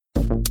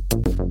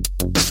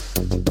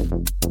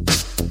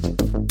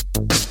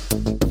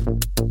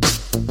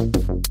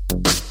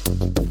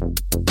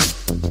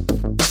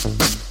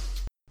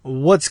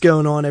What's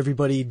going on,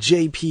 everybody?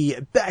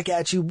 JP back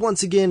at you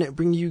once again,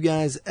 bringing you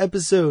guys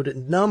episode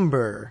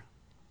number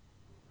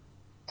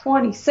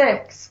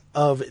 26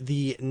 of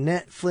the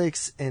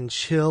Netflix and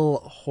Chill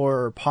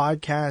Horror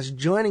Podcast.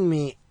 Joining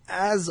me,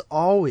 as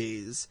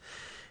always,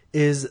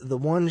 is the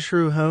one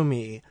true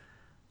homie,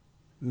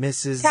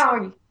 Mrs.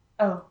 Cowrie.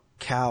 Oh.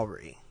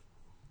 Cowrie.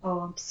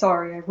 Oh, I'm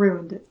sorry, I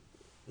ruined it.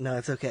 No,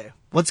 it's okay.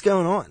 What's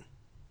going on?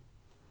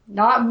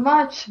 Not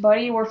much,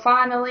 buddy. We're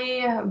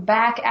finally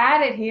back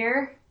at it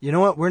here. You know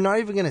what? We're not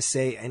even going to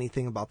say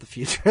anything about the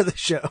future of the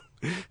show.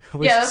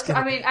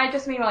 I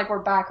just mean like we're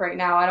back right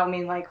now. I don't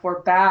mean like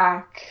we're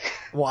back.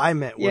 Well, I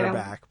meant we're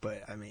back,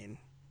 but I mean...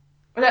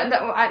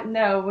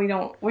 No, we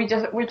don't.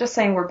 We're just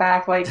saying we're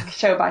back, like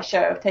show by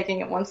show,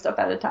 taking it one step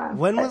at a time.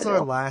 When was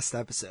our last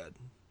episode?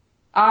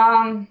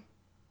 I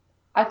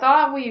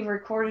thought we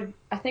recorded...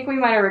 I think we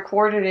might have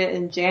recorded it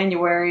in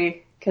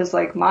January, because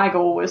like my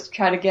goal was to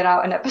try to get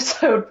out an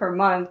episode per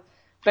month,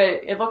 but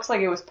it looks like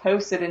it was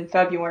posted in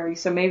February,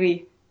 so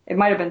maybe... It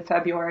might have been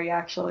February,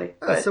 actually.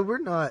 So we're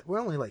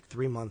only like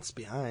 3 months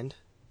behind.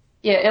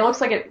 Yeah, it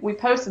looks like we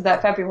posted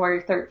that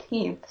February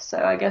 13th, so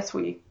I guess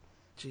we...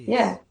 Jeez.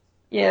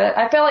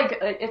 Yeah,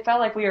 it felt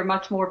like we were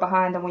much more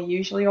behind than we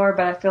usually are,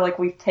 but I feel like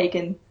we've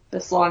taken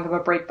this long of a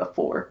break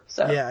before,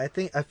 so... Yeah,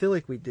 I feel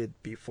like we did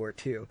before,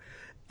 too.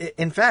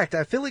 In fact,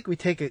 I feel like we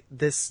take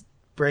this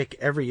break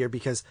every year,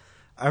 because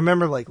I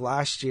remember, like,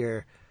 last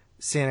year,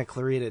 Santa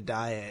Clarita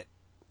Diet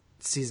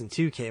Season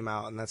 2 came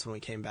out, and that's when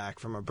we came back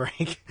from a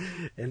break,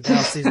 and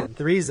now Season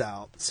 3's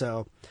out,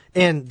 so,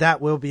 and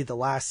that will be the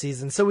last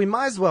season, so we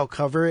might as well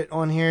cover it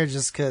on here,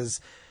 just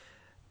because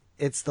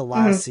it's the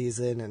last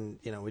season, and,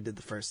 you know, we did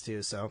the first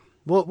two, so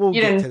we'll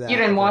get to that. You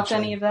didn't watch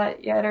any of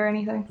that yet or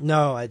anything?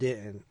 No, I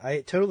didn't.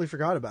 I totally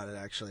forgot about it,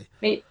 actually.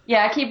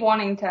 Yeah, I keep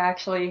wanting to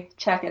actually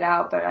check it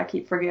out, but I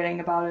keep forgetting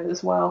about it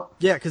as well.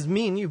 Yeah, because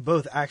me and you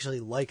both actually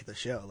like the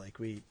show, like,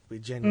 we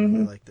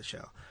genuinely like the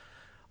show.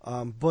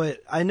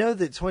 But I know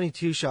that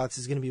 22 Shots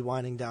is going to be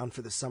winding down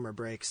for the summer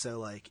break, so,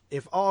 like,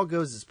 if all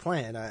goes as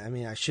planned,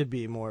 I should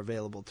be more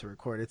available to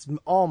record. It's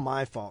all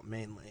my fault,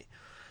 mainly,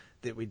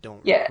 that we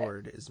don't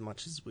record as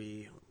much as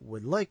we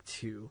would like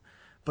to.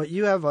 But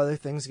you have other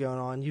things going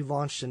on. You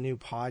launched a new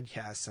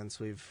podcast since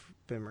we've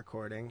been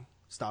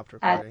stopped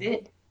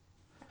recording.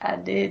 I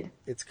did.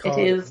 It's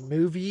called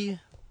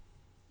Movie.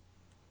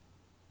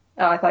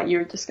 Oh, I thought you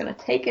were just going to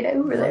take it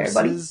over there,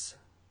 buddy.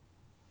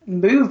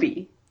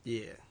 Movie.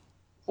 Yeah.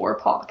 Or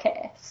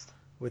podcast.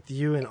 With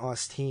you and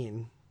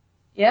Austin.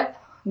 Yep,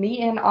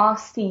 me and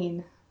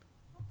Austin.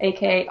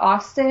 A.K.A.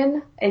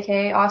 Austin,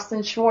 a.k.a.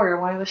 Austin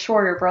Schroyer, one of the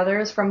Schroyer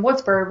brothers from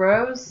Woodsboro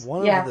Bros.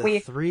 One of the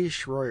three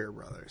Schroyer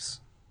brothers.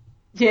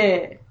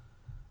 Yeah.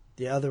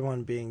 The other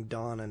one being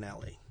Don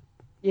Anelli.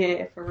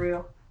 Yeah, for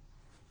real.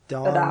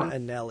 Don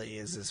Anelli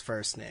is his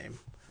first name,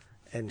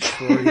 and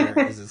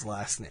Schroyer is his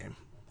last name.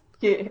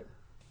 Yeah.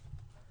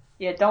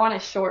 Yeah, Don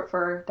is short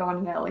for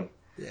Don Anelli.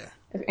 Yeah.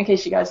 In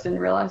case you guys didn't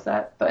realize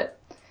that. But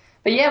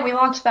yeah, we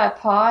launched that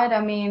pod.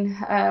 I mean,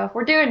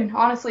 we're doing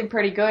honestly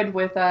pretty good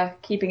with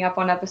keeping up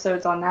on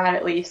episodes on that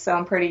at least, so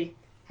I'm pretty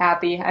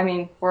happy. I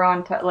mean, we're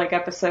on to like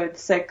episode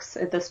 6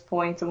 at this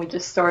point, and we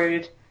just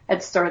started at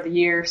the start of the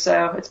year,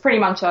 so it's pretty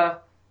much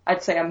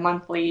I'd say a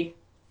monthly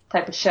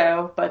type of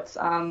show, but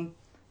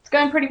it's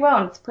going pretty well,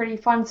 and it's pretty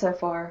fun so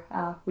far.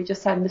 We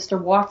just had Mr.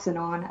 Watson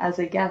on as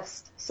a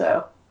guest,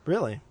 so...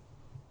 Really?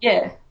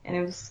 Yeah, and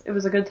it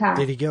was a good time.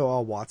 Did he go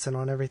all Watson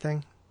on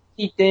everything?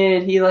 He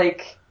did. He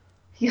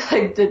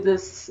did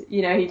this,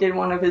 you know, he did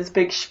one of his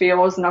big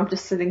spiels, and I'm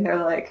just sitting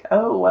there like,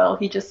 oh, well,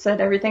 he just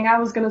said everything I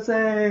was going to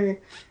say.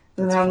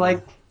 And I'm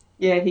like,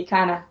 yeah,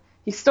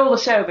 he stole the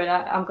show, but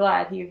I'm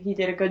glad. He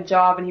did a good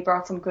job, and he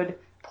brought some good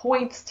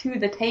points to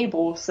the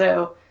table,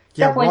 so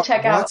definitely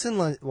check out.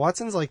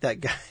 Watson's like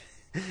that guy,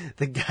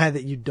 the guy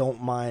that you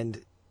don't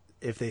mind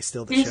if they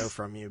steal the show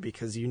from you,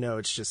 because you know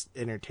it's just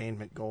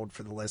entertainment gold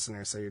for the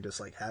listener, so you're just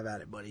like, have at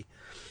it, buddy.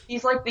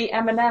 He's like the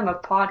Eminem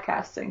of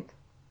podcasting.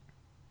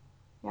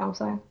 You know what I'm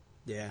saying?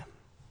 Yeah.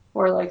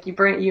 Or like you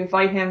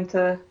invite him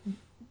to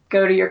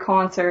go to your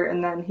concert,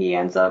 and then he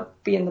ends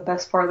up being the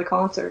best part of the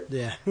concert.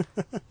 Yeah.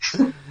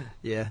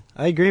 Yeah,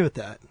 I agree with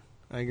that.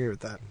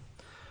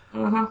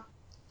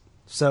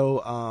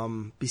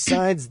 So,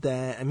 besides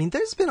that, I mean,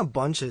 there's been a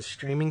bunch of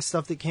streaming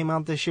stuff that came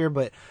out this year,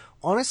 but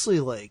honestly,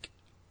 like,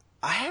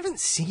 I haven't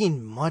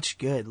seen much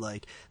good.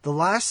 Like, the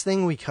last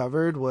thing we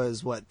covered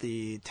was,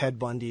 the Ted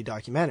Bundy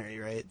documentary,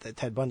 right? The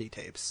Ted Bundy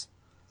tapes.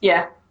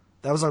 Yeah.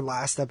 That was our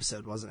last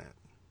episode, wasn't it?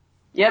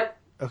 Yep.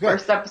 Okay.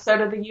 First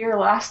episode of the year,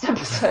 last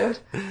episode.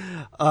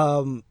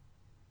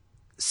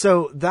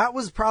 So that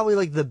was probably,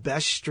 like, the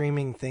best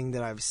streaming thing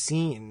that I've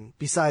seen,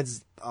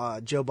 besides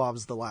Joe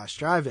Bob's The Last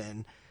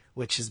Drive-In,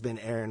 which has been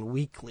airing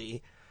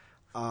weekly,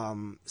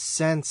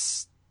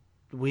 since...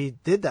 we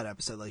did that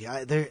episode. Like,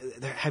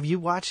 have you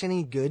watched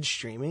any good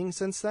streaming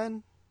since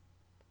then?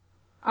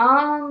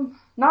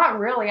 Not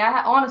really.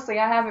 Honestly,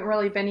 I haven't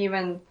really been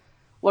even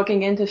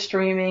looking into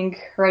streaming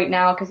right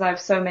now because I have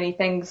so many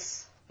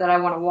things that I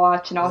want to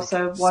watch, and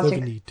also like watching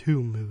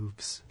 72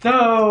 moves.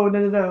 No,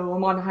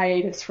 I'm on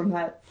hiatus from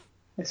that.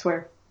 I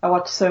swear. I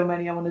watch so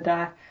many, I want to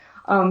die.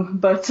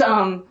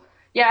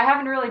 Yeah, I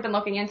haven't really been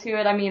looking into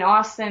it. I mean,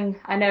 Austin,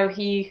 I know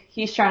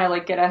he's trying to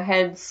like get a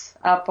heads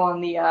up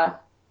on the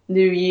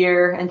new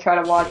year and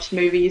try to watch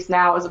movies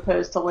now as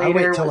opposed to later.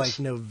 I wait till like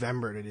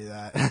November to do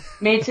that.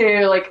 Me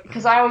too, like,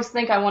 because I always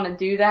think I want to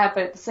do that,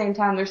 but at the same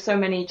time, there's so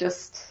many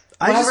just.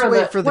 I just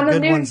wait for the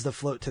good ones to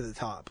float to the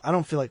top. I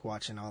don't feel like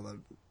watching all the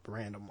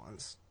random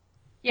ones.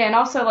 Yeah, and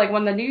also like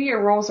when the new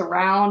year rolls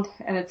around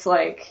and it's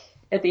like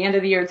at the end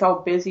of the year it's all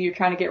busy, you're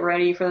trying to get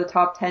ready for the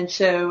top 10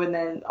 show, and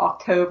then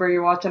October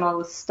you're watching all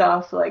this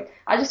stuff. Like,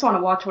 I just want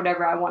to watch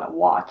whatever I want to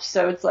watch.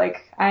 So it's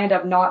like I end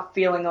up not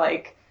feeling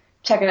like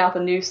checking out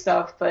the new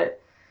stuff.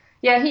 But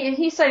yeah,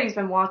 he said he's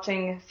been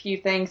watching a few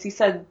things. He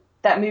said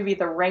that movie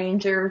The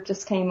Ranger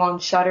just came on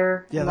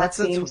Shudder. Yeah, that's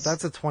a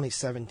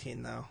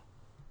 2017 though.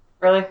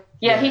 Really?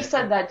 Yeah, he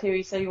said that too.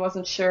 He said he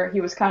wasn't sure. He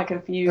was kind of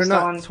confused or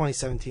not on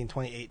 2017,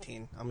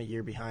 2018. I'm a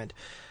year behind.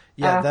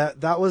 Yeah,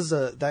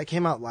 that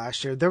came out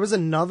last year. There was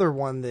another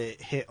one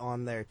that hit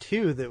on there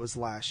too that was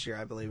last year,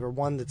 I believe, or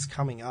one that's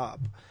coming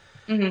up.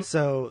 Mm-hmm.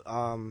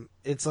 So,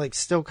 it's like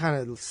still kind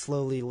of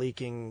slowly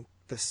leaking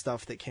the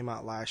stuff that came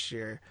out last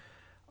year,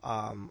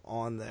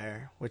 on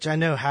there, which I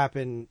know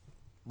happened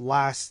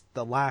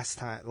the last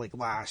time, like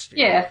last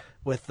year. Yeah.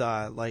 With,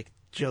 like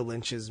Joe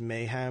Lynch's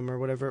Mayhem or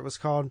whatever it was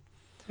called.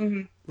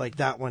 Mm-hmm. Like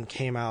that one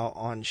came out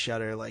on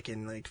Shudder like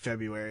in like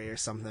February or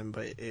something,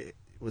 but it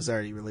was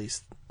already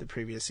released the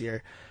previous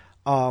year.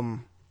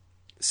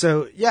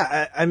 So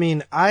yeah, I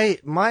mean,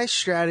 my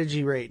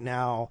strategy right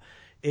now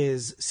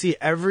is see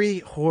every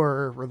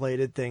horror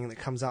related thing that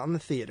comes out in the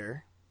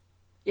theater.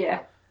 Yeah.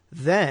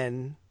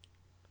 Then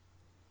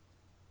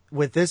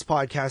with this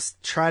podcast,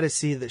 try to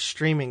see the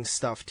streaming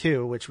stuff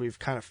too, which we've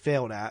kind of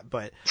failed at,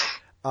 but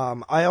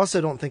I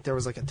also don't think there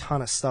was like a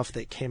ton of stuff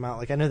that came out.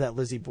 Like I know that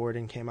Lizzie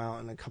Borden came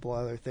out and a couple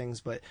other things,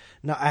 but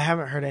no, I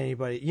haven't heard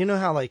anybody. You know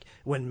how like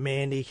when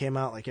Mandy came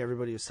out, like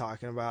everybody was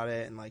talking about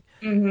it, and like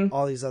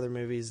all these other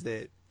movies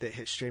that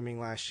hit streaming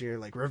last year,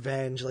 like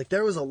Revenge. Like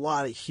there was a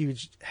lot of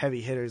huge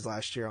heavy hitters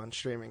last year on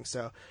streaming.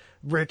 So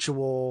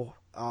Ritual,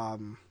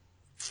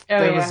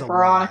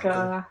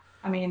 Veronica.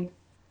 I mean,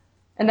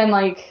 and then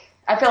like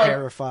I feel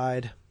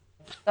Terrified.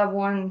 The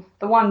one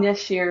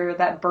this year,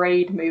 that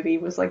Braid movie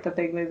was like the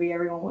big movie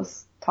everyone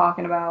was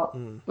talking about.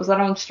 Was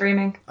that on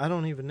streaming? I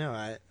don't even know.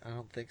 I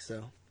don't think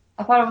so.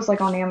 I thought it was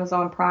like on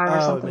Amazon Prime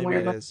or something maybe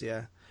weird. It is,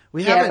 yeah.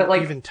 We haven't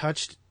like, even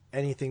touched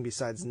anything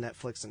besides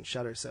Netflix and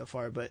Shudder so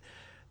far, but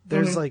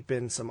there's like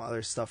been some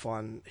other stuff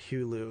on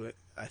Hulu,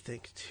 I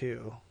think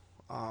too.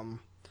 Or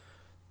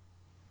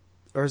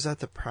is that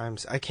the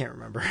Primes? I can't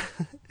remember.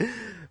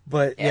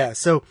 But yeah,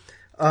 so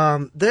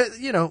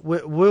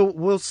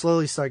we'll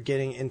slowly start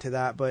getting into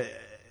that, but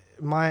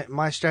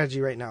my strategy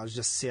right now is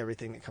just to see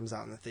everything that comes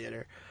out in the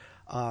theater.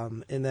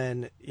 And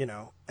then,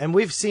 and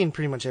we've seen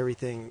pretty much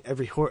everything,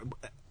 every horror.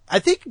 I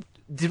think,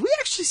 did we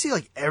actually see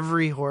like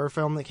every horror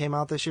film that came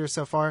out this year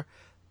so far?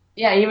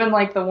 Yeah, even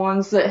like the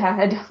ones that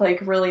had like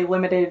really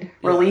limited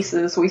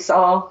releases we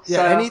saw. Yeah,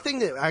 so. Anything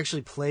that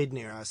actually played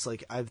near us,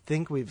 like I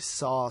think we've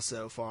saw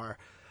so far.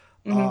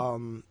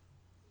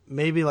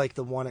 Maybe like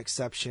the one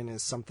exception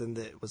is something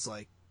that was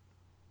like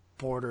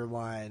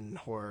borderline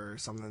horror,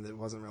 something that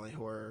wasn't really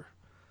horror,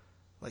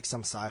 like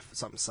something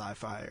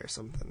sci-fi or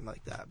something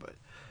like that. But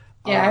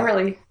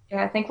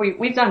I think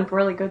we've done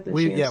really good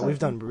this year. Yeah, we've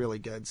done really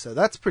good. So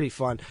that's pretty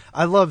fun.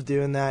 I love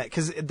doing that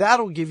because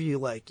that'll give you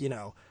like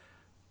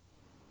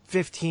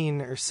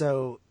 15 or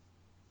so,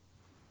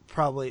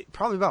 probably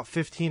about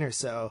 15 or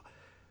so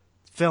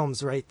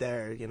films right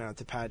there,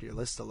 to pad your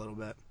list a little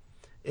bit.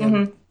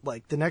 And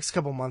like the next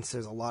couple months,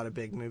 there's a lot of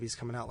big movies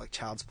coming out, like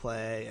Child's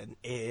Play and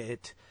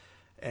It,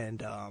 and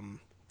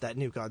that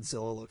new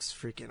Godzilla looks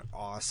freaking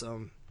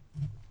awesome.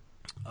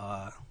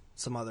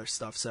 Some other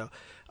stuff, so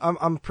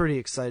I'm pretty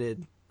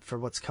excited for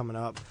what's coming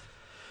up.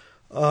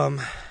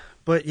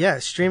 But yeah,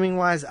 streaming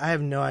wise, I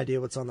have no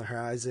idea what's on the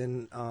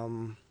horizon.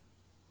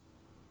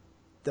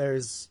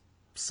 There's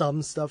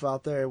some stuff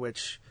out there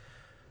which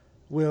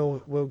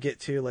we'll get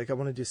to. Like I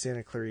want to do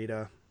Santa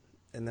Clarita.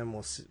 And then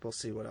we'll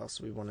see what else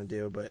we want to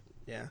do. But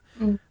yeah,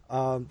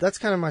 that's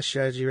kind of my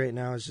strategy right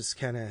now, is just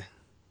kind of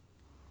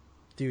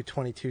do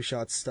 22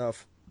 shot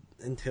stuff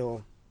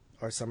until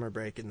our summer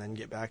break, and then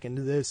get back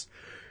into this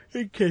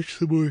and catch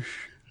some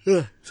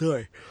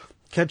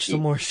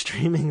more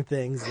streaming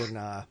things.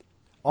 And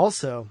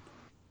also,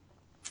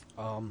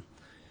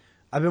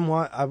 I've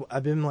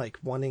been like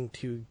wanting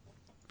to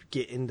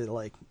get into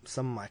like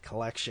some of my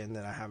collection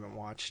that I haven't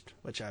watched,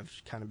 which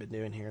I've kind of been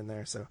doing here and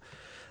there. So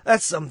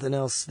that's something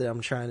else that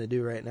I'm trying to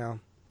do right now.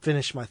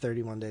 Finish my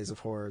 31 Days of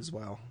Horror as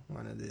well. I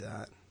want to do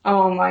that.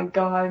 Oh my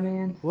god,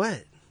 man.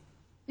 What?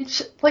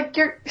 It's like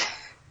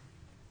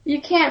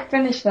you can't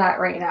finish that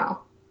right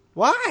now.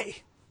 Why?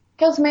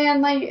 Because,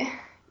 man, like,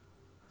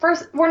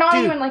 first, we're not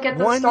even like at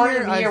the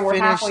start of the year. We're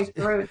halfway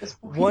through at this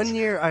point. One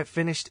year I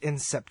finished in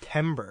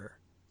September.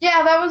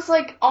 Yeah, that was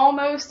like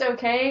almost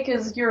okay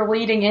because you're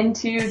leading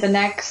into the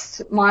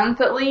next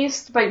month at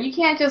least, but you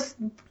can't just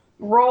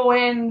roll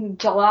in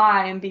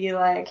July and be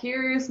like,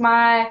 here's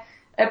my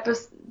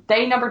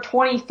day number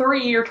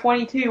 23 or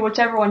 22,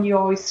 whichever one you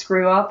always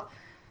screw up.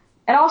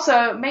 And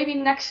also, maybe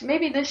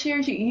this year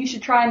you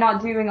should try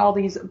not doing all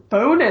these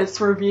bonus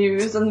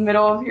reviews in the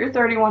middle of your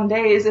 31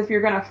 days if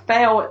you're gonna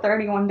fail at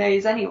 31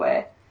 days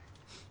anyway.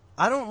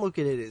 I don't look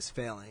at it as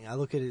failing. I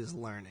look at it as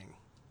learning.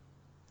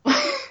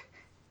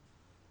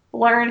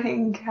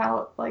 Learning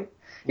how, like,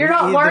 you're We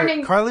not either,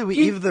 learning. Carly, we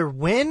either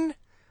win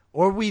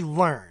or we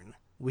learn.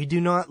 We do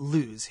not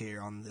lose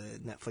here on the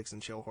Netflix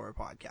and Chill Horror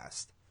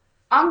Podcast.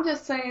 I'm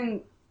just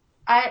saying,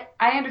 I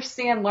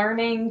understand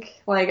learning,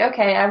 like,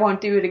 okay, I won't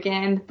do it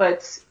again,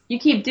 but you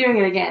keep doing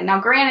it again. Now,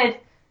 granted,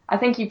 I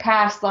think you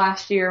passed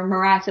last year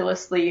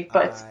miraculously,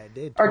 but, I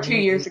did. or 2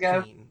 years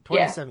ago.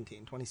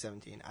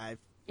 2017. I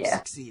Yeah.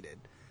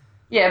 succeeded.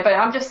 Yeah, but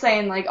I'm just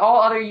saying, like,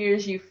 all other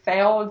years you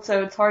failed,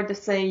 so it's hard to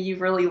say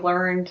you've really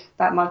learned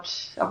that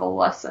much of a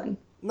lesson.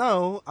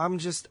 No, I'm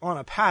just on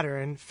a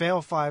pattern.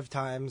 Fail 5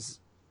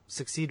 times,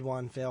 succeed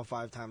 1, fail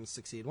 5 times,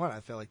 succeed 1. I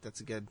feel like that's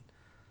a good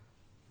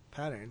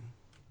pattern.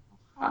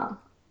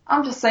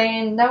 I'm just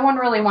saying, no one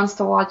really wants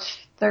to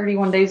watch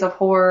 31 Days of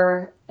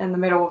Horror in the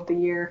middle of the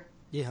year.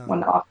 Yeah.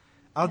 When the,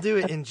 I'll do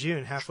it in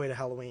June, halfway to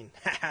Halloween.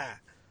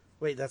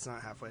 Wait, that's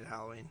not halfway to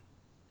Halloween.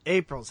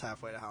 April's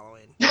halfway to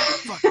Halloween.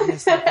 Fuck, I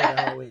missed halfway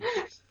to Halloween.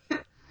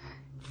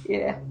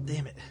 yeah.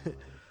 Damn it.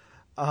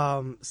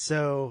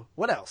 So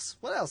what else?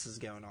 What else is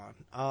going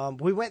on?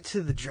 We went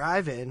to the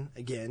drive-in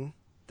again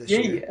this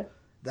year. Yeah.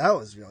 That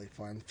was really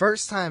fun.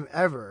 First time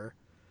ever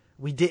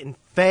we didn't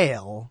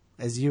fail,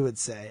 as you would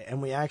say,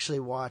 and we actually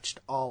watched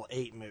all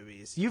 8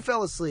 movies. You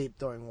fell asleep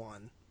during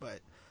one, but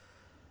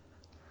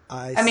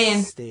I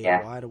stayed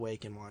wide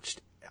awake and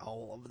watched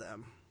all of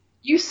them.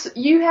 You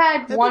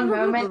had one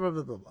moment.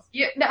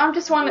 I'm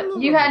just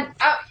one. You had.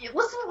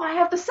 Listen to what I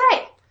have to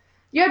say.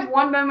 You had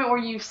one moment where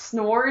you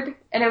snored,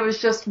 and it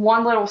was just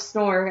one little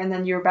snore, and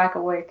then you were back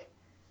awake.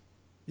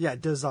 Yeah,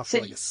 it dozed off for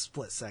like a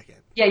split second.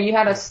 Yeah, you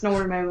had a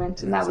snore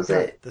moment, and that was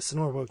it. The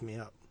snore woke me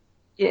up.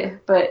 Yeah,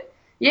 but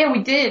yeah,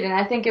 we did, and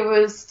I think it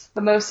was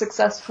the most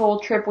successful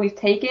trip we've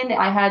taken.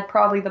 I had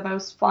probably the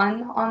most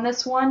fun on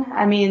this one.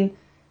 I mean,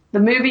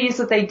 the movies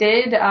that they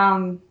did, I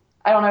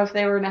don't know if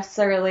they were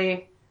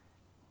necessarily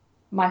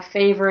my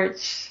favorite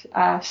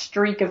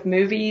streak of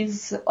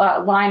movies,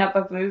 lineup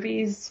of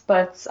movies,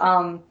 but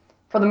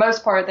for the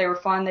most part, they were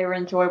fun. They were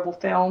enjoyable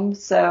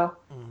films, so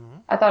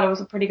I thought it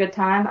was a pretty good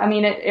time. I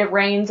mean, it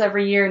rains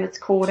every year and it's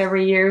cold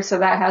every year, so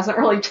that hasn't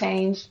really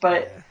changed,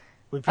 but yeah.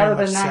 We pretty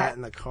much sat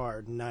in the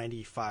car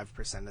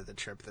 95% of the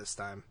trip this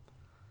time.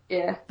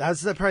 Yeah.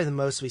 That's probably the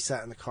most we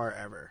sat in the car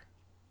ever.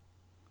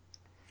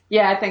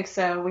 Yeah, I think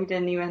so. We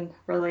didn't even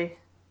really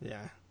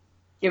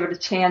give it a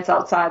chance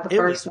outside the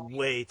first night. It was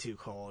way too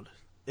cold.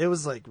 It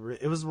was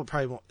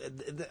probably,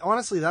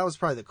 honestly, that was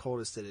probably the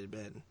coldest it had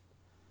been.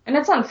 And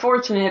it's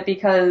unfortunate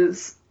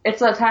because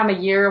it's a time of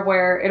year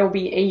where it'll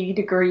be 80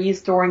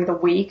 degrees during the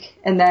week,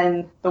 and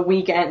then the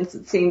weekends,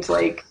 it seems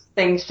like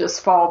things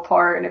just fall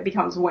apart and it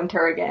becomes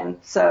winter again.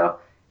 So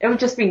it would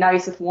just be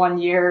nice if one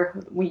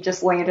year we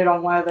just landed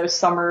on one of those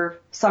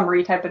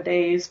summery type of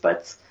days,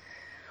 but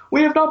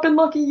we have not been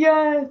lucky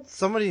yet.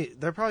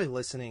 They're probably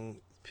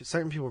listening,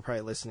 certain people are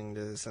probably listening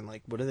to this and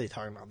like, what are they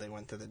talking about? They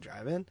went to the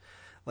drive-in?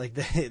 Like,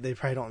 they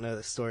probably don't know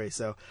the story.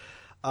 So,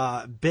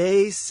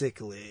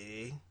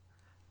 basically,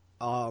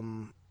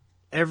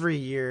 every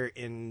year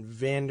in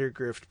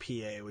Vandergrift,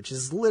 PA, which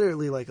is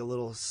literally like a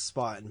little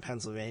spot in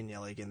Pennsylvania,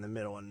 like in the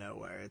middle of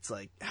nowhere. It's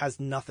like, has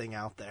nothing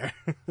out there.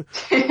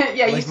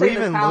 Yeah, you like, say we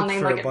the even town looked name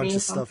for like a it bunch means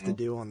of stuff something.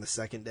 to do on the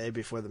second day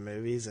before the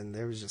movies, and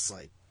there was just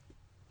like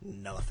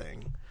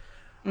nothing.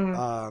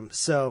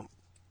 So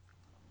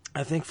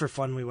I think for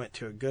fun we went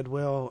to a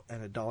Goodwill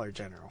and a Dollar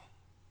General.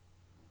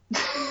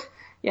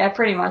 Yeah,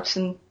 pretty much.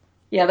 And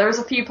yeah, there was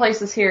a few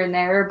places here and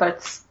there,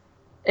 but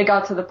it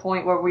got to the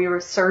point where we were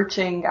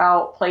searching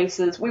out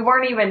places. We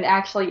weren't even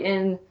actually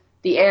in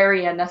the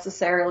area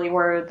necessarily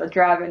where the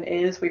drive-in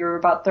is. We were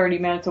about 30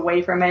 minutes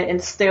away from it,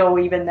 and still,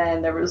 even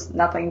then, there was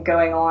nothing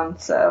going on.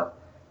 So,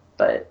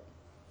 but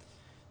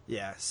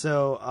yeah.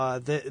 So,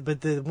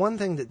 but the one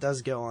thing that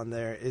does go on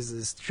there is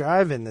this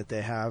drive-in that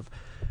they have,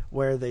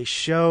 where they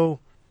show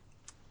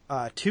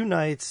 2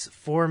 nights,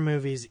 4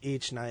 movies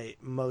each night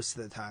most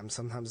of the time.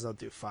 Sometimes they'll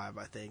do 5,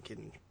 I think,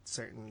 in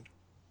certain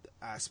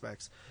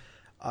aspects.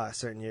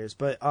 Certain years,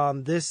 but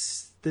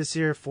this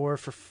year 4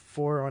 for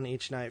 4 on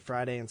each night,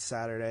 Friday and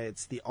Saturday.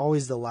 It's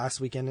always the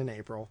last weekend in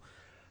April,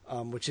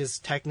 which is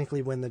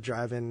technically when the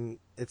drive-in.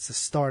 It's the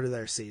start of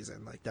their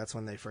season. Like, that's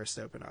when they first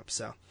open up.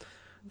 So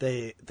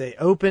they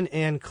open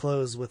and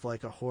close with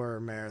like a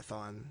horror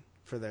marathon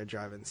for their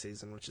drive-in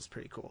season, which is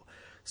pretty cool.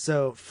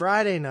 So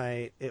Friday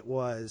night it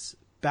was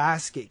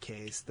Basket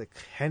Case, the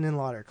Ken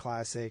Lauder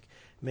classic,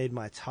 made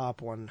my top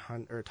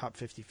 100 or top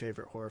 50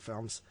 favorite horror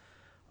films.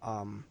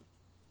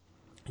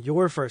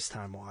 Your first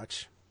time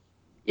watch.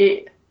 yeah.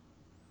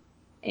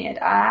 and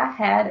I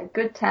had a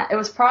good time. It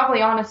was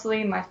probably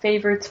honestly my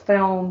favorite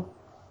film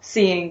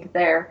seeing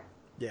there.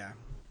 Yeah.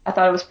 I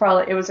thought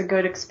it was a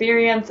good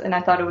experience, and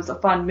I thought it was a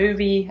fun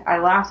movie. I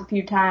laughed a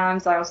few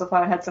times. I also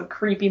thought it had some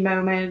creepy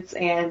moments,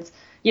 and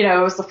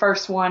it was the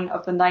first one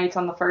of the night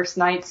on the first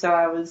night, so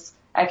I was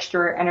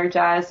extra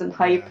energized and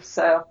hype. Yeah.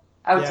 So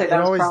I would say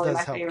that was probably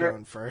my help favorite.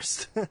 Going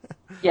first.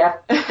 Yeah.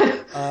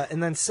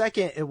 And then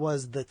second, it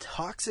was The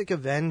Toxic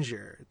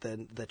Avenger,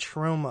 the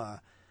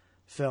trauma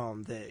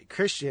film that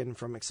Christian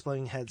from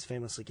Exploding Heads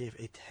famously gave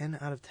a 10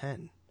 out of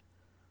 10.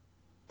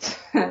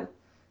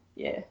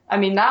 Yeah. I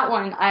mean, that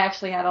one I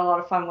actually had a lot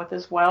of fun with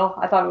as well.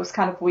 I thought it was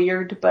kind of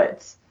weird,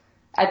 but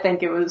I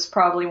think it was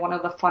probably one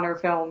of the funner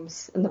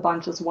films in the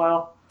bunch as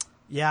well.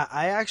 Yeah,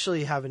 I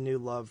actually have a new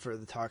love for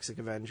The Toxic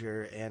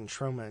Avenger and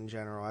trauma in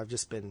general. I've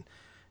just been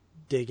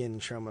digging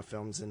trauma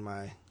films in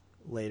my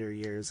later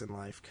years in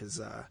life because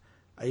I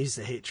used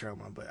to hate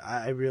trauma, but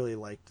I really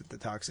liked The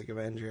Toxic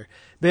Avenger.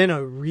 I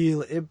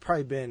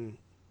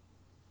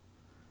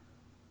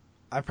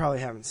probably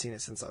haven't seen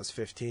it since I was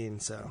 15,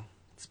 so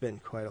it's been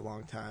quite a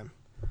long time.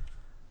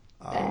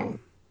 Dang,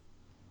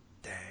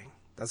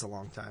 that's a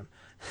long time.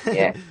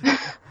 Yeah.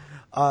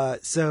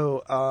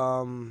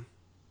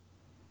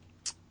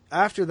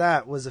 After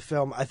that was a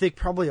film I think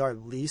probably our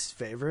least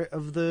favorite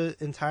of the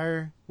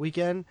entire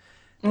weekend,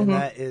 and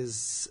that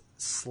is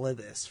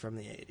Slithis from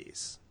the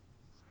 80s.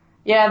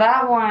 Yeah,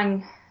 that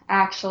one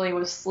actually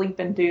was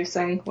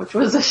sleep-inducing, which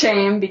was a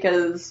shame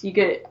because you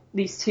get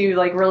these two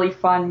like really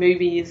fun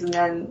movies, and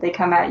then they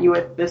come at you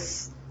with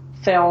this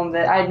film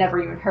that I'd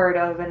never even heard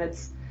of, and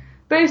it's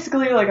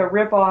basically like a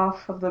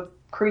rip-off of the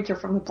creature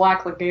from the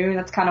Black Lagoon.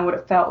 That's kind of what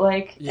it felt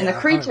like. Yeah, and the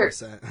creature,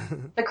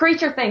 100%. the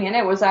creature thing in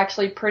it was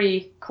actually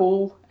pretty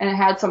cool, and it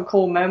had some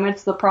cool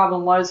moments. The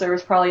problem was there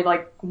was probably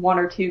like one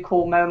or two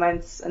cool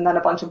moments, and then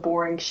a bunch of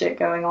boring shit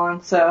going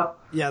on. So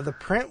yeah, the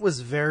print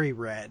was very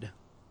red.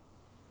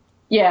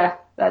 Yeah,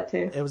 that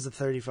too. It was a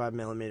 35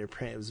 millimeter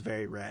print. It was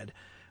very red.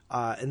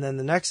 And then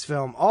the next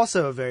film,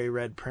 also a very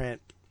red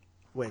print,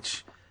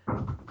 which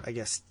I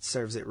guess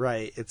serves it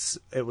right.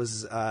 It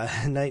was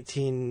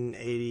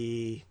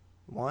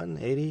 1981,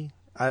 80?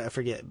 I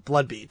forget.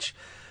 Blood Beach.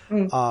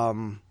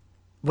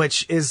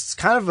 Which is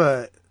kind of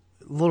a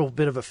little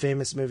bit of a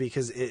famous movie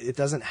because it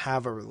doesn't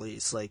have a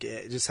release. Like,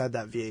 it just had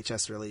that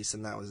VHS release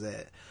and that was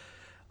it.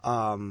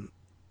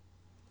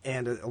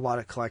 And a lot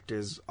of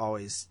collectors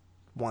always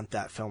want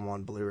that film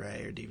on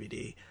Blu-ray or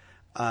DVD.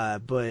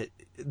 But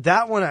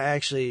that one I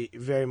actually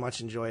very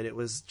much enjoyed. It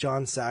was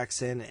John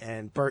Saxon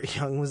and Burt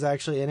Young was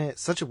actually in it.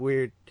 So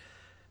weird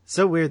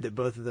that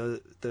both of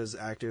those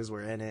actors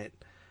were in it.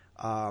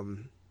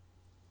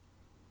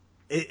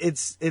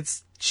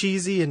 It's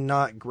cheesy and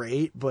not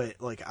great, but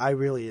like I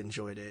really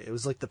enjoyed it. It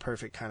was like the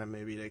perfect kind of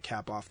movie to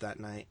cap off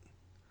that night.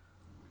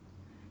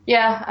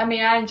 Yeah, I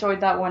mean, I enjoyed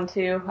that one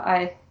too.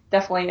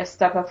 Definitely a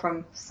step up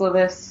from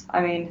Slithis. I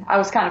mean, I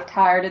was kind of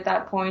tired at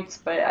that point,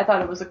 but I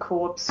thought it was a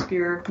cool,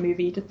 obscure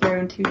movie to throw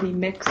into the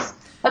mix.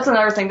 That's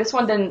another thing. This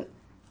one there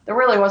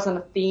really wasn't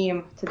a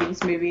theme to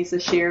these movies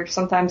this year.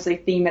 Sometimes they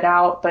theme it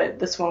out, but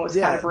this one was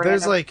kind of random.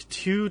 There's like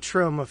 2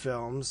 trauma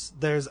films.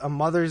 There's a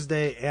Mother's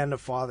Day and a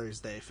Father's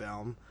Day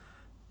film.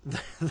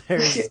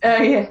 There's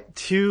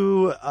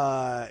 2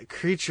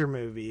 creature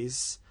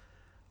movies.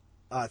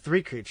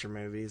 3 creature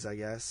movies, I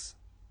guess.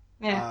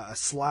 Yeah. A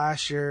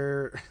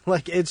slasher,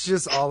 like it's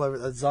just all over.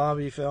 A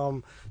zombie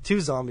film, 2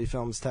 zombie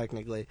films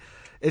technically.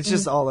 It's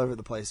just all over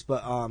the place.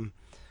 But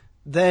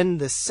then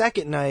the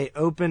second night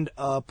opened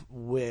up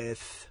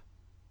with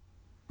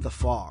The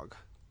Fog.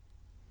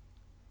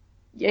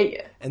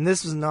 Yeah. And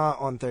this was not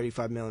on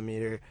 35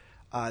 millimeter.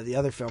 The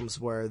other films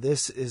were.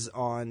 This is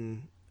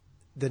on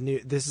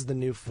This is the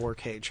new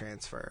 4K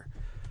transfer.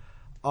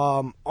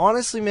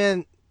 Honestly,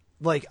 man,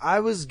 like I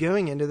was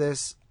going into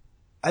this.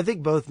 I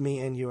think both me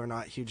and you are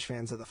not huge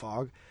fans of The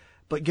Fog,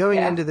 but going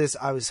into this,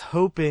 I was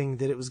hoping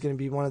that it was going to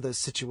be one of those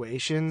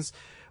situations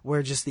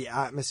where just the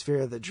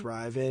atmosphere of the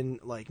drive-in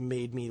like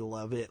made me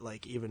love it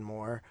like even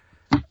more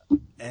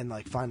and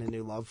like find a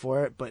new love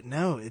for it. But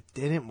no, it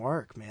didn't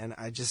work, man.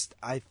 I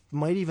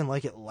might even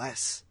like it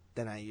less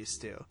than I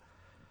used to.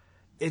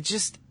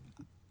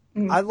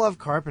 I love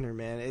Carpenter,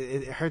 man.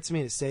 It hurts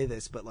me to say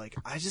this, but like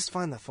I just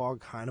find The Fog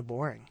kind of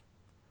boring.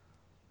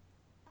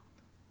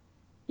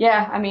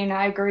 Yeah, I mean,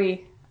 I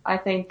agree. I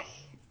think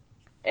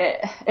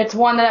it's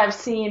one that I've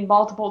seen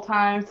multiple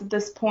times at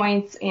this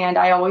point, and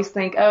I always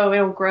think, oh,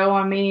 it'll grow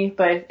on me,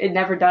 but it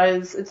never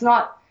does. It's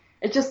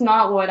just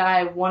not what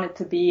I want it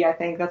to be, I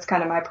think. That's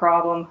kind of my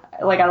problem.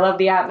 Like, I love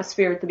the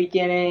atmosphere at the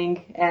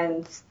beginning,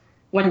 and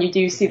when you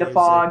do see The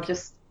Fog,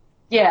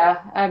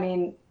 I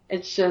mean,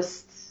 it's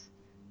just,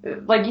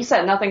 like you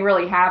said, nothing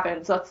really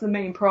happens. That's the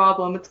main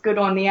problem. It's good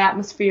on the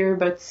atmosphere,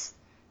 but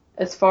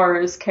as far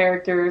as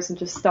characters and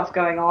just stuff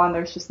going on,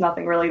 there's just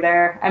nothing really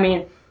there. I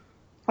mean,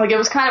 like it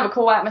was kind of a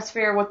cool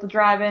atmosphere with the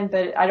drive-in,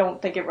 but I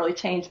don't think it really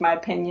changed my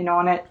opinion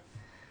on it.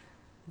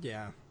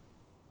 Yeah.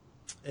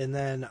 And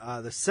then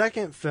the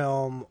second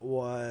film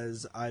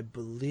was, I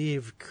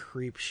believe,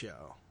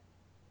 Creepshow.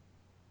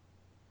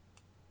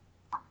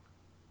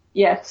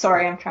 Yeah,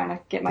 sorry, I'm trying to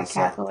get my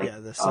cat to yeah,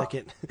 the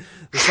second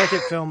the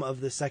second film of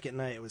the second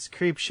night was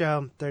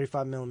Creepshow,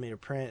 35 millimeter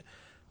print.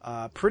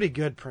 Pretty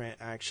good print,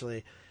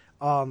 actually.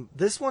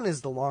 This one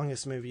is the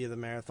longest movie of the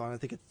marathon. I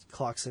think it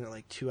clocks in at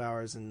like 2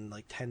 hours and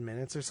like 10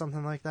 minutes or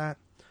something like that.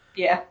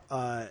 Yeah.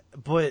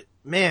 But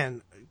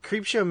man,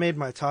 Creepshow made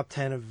my top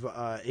 10 of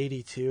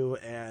 82,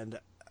 and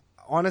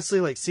honestly,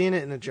 like seeing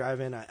it in the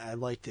drive-in, I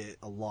liked it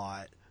a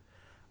lot.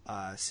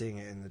 Seeing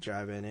it in the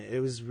drive-in, it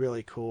was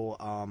really cool.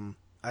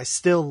 I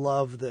still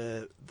love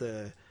the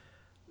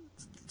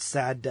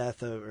sad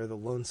death or the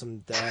lonesome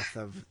death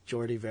of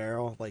Jordy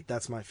Verrill. Like,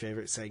 that's my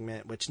favorite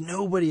segment, which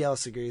nobody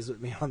else agrees with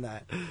me on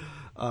that.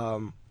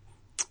 And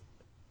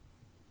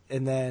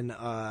then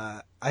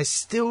I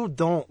still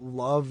don't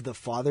love the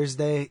Father's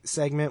Day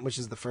segment, which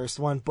is the first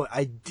one, but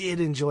I did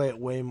enjoy it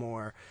way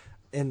more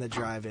in the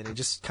drive-in. It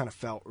just kind of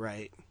felt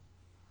right.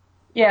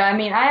 Yeah, I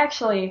mean, I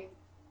actually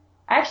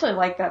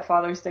like that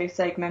Father's Day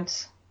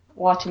segment.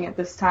 Watching it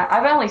this time,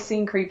 I've only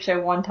seen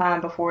Creepshow one time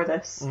before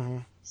this,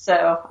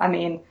 so I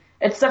mean,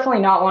 it's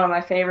definitely not one of my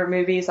favorite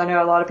movies. I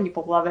know a lot of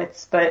people love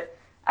it, but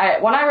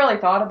when I really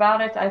thought about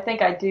it, I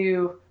think I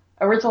do.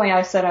 Originally,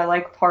 I said I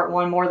like part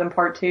 1 more than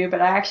part 2, but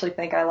I actually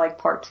think I like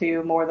part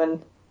 2 more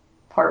than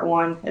part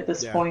 1 at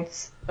this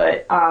point.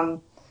 But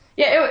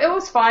yeah, it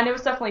was fun. It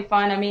was definitely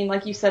fun. I mean,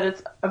 like you said,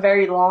 it's a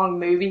very long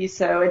movie,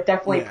 so it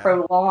definitely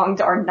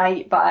prolonged our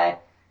night by.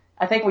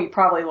 I think we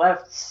probably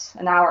left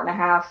an hour and a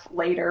half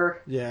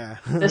later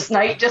this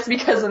night just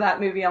because of that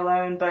movie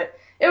alone, but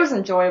it was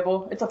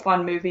enjoyable. It's a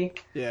fun movie.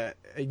 Yeah,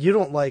 you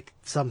don't like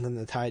something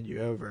that tied you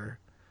over.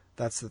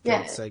 That's the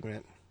third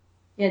segment.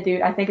 Yeah,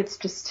 dude, I think it's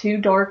just too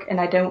dark, and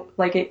I don't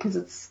like it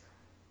because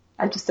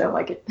I just don't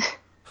like it.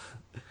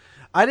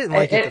 I didn't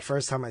like it the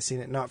first time I seen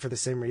it, not for the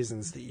same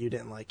reasons that you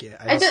didn't like it.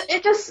 I don't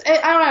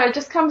know, it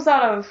just comes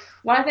out of,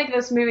 when I think of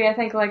this movie, I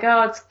think like,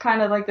 oh, it's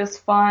kind of like this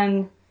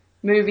fun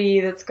movie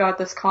that's got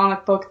this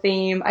comic book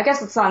theme. I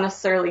guess it's not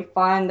necessarily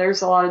fun.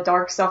 There's a lot of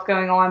dark stuff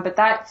going on, but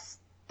that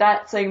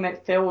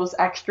segment feels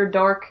extra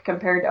dark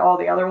compared to all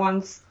the other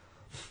ones.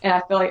 And I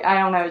feel like, I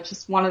don't know, it's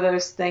just one of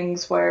those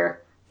things where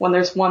when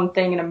there's one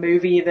thing in a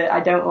movie that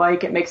I don't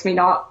like, it makes me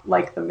not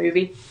like the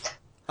movie.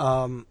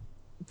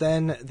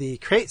 Then the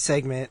crate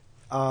segment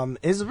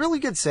is a really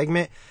good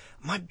segment.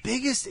 My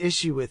biggest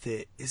issue with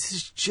it is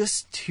it's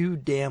just too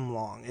damn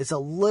long. It's a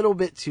little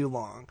bit too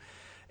long.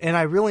 And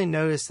I really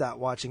noticed that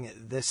watching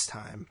it this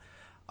time.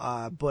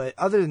 But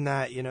other than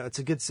that, you know, it's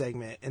a good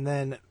segment. And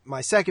then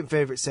my second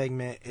favorite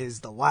segment is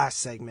the last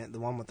segment,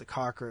 the one with the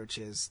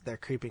cockroaches. They're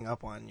creeping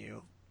up on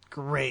you.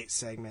 Great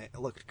segment.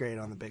 It looked great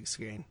on the big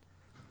screen.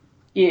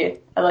 Yeah,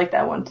 I like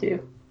that one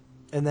too.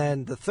 And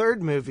then the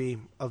third movie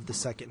of the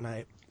second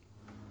night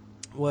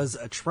was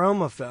a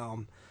trauma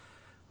film,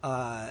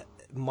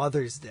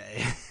 Mother's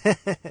Day.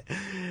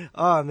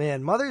 Oh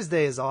man, Mother's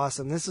Day is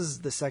awesome. This is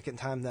the second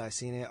time that I've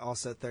seen it,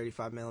 also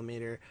 35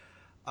 millimeter.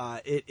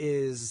 It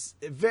is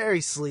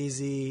very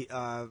sleazy,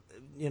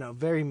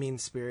 very mean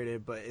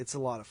spirited, but it's a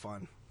lot of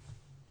fun.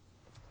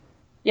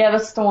 Yeah,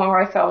 that's the one where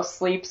I fell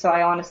asleep, so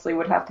I honestly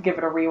would have to give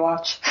it a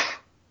rewatch.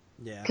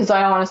 Yeah. Because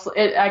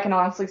I can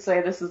honestly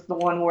say this is the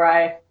one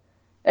where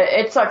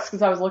it sucks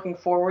because I was looking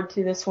forward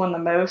to this one the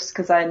most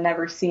because I had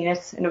never seen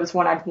it, and it was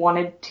one I'd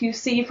wanted to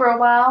see for a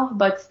while,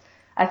 but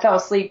I fell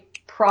asleep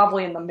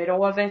probably in the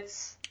middle of it,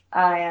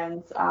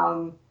 and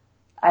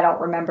I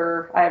don't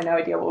remember. I have no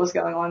idea what was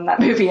going on in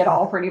that movie at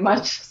all, pretty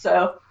much.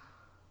 So.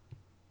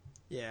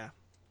 Yeah.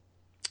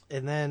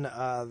 And then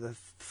the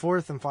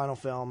fourth and final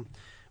film,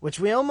 which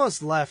we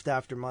almost left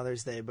after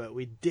Mother's Day, but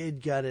we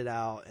did gut it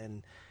out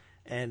and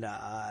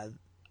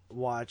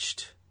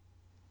watched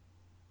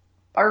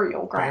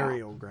Burial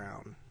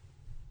Ground.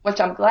 Which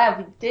I'm glad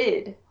we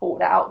did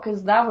hold out,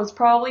 because that was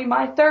probably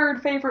my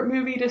third favorite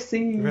movie to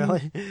see.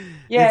 Really?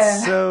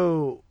 Yeah.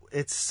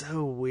 It's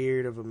so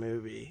weird of a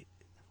movie,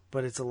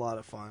 but it's a lot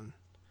of fun.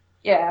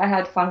 Yeah, I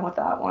had fun with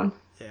that one.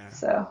 Yeah.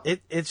 So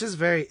it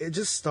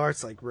just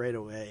starts like right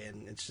away,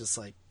 and it's just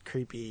like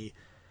creepy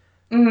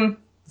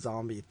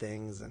zombie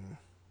things and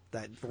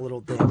that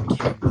little damn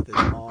kid with his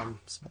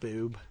mom's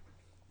boob.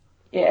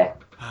 Yeah.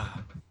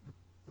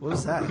 What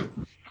was that?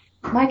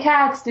 My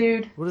cats,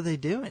 dude. What are they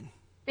doing?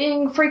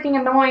 Being freaking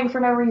annoying for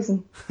no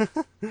reason.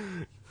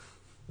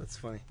 That's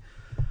funny.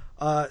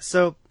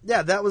 So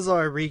yeah, that was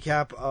our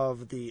recap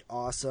of the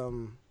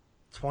awesome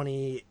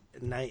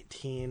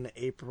 2019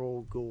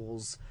 April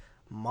Ghouls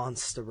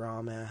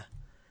Monsterama,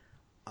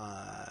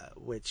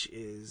 which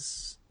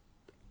is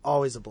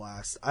always a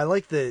blast. I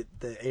like the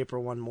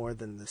April one more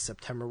than the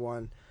September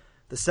one.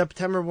 The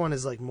September one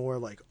is like more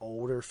like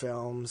older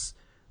films,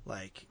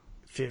 like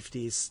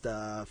 50s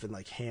stuff and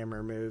like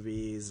Hammer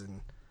movies and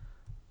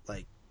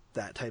like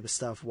that type of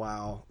stuff,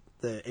 while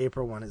the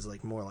April one is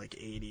like more like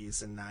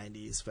 80s and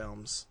 90s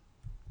films.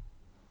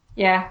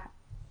 Yeah.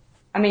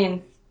 I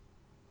mean,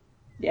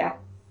 yeah.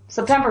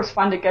 September's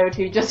fun to go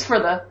to just for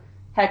the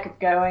heck of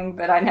going,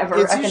 but I can never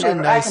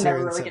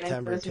really get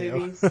into those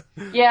movies.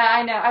 Yeah,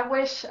 I know. I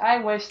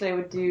wish they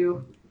would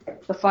do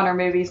the funner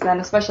movies then,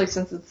 especially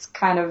since it's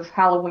kind of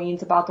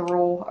Halloween's about to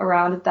roll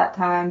around at that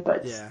time.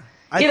 But Yeah.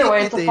 either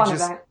way, it's a fun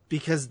event.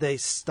 Because they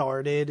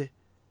started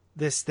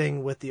this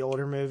thing with the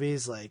older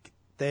movies, like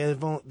they've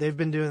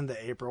been doing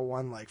the April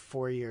one like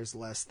 4 years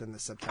less than the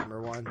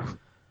September one.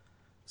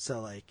 So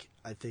like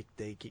I think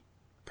they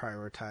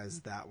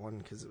prioritized that one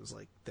because it was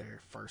like their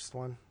first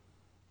one.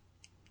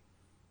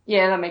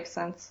 Yeah, that makes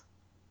sense.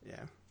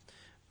 Yeah.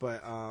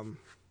 But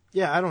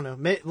yeah, I don't know.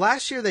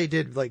 Last year they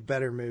did like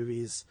better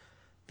movies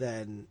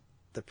than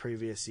the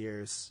previous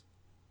years.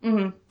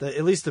 Mm-hmm.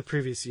 At least the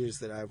previous years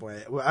that I've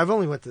went. Well, I've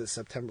only went to the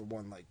September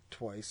one like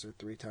twice or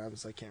 3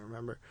 times. I can't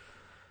remember.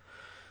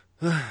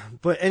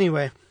 But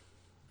anyway,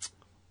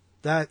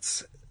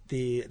 that's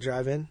the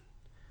drive-in,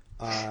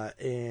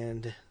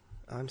 and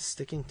I'm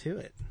sticking to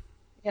it.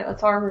 Yeah,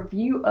 that's our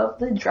review of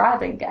the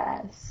Drive-In,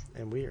 guys.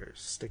 And we are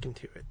sticking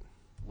to it.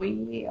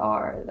 We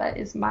are. That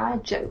is my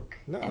joke,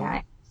 and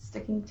I'm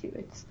sticking to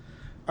it.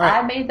 All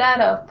right. I made that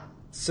up.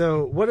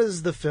 So, what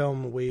is the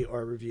film we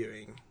are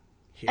reviewing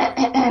here?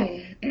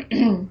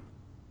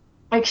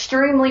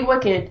 Extremely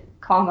wicked,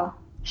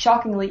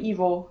 shockingly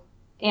evil,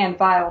 and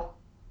vile.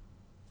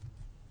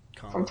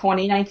 From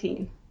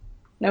 2019.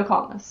 No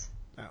commas.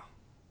 Oh.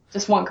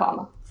 Just one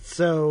comma.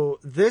 So,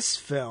 this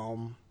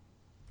film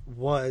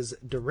was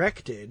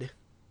directed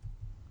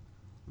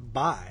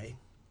by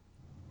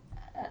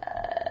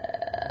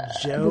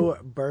Joe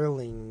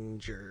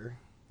Berlinger.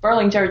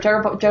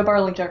 Joe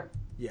Berlinger.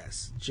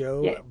 Yes,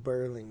 Joe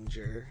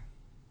Berlinger.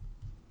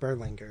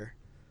 Berlinger.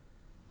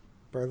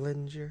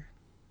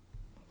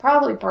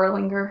 Probably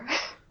Berlinger.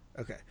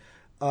 Okay.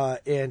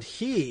 And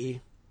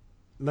he,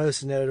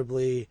 most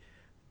notably,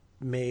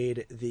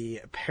 made the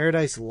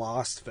Paradise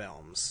Lost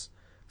films.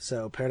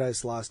 So,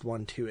 Paradise Lost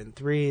 1, 2, and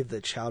 3,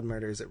 The Child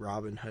Murders at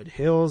Robin Hood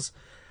Hills,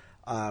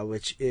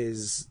 which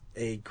is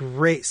a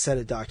great set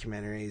of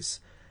documentaries.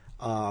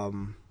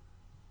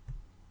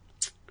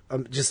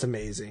 Just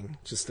amazing.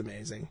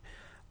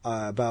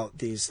 About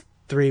these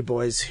 3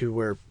 boys who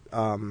were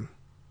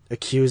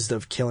accused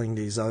of killing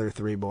these other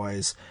 3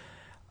 boys,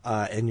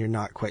 and you're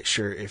not quite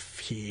sure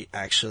if they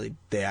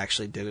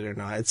actually did it or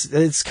not.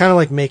 It's kind of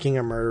like Making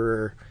a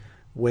Murderer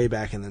way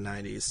back in the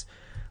 90s.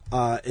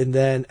 And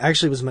then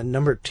actually it was my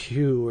number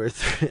 2 or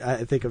 3,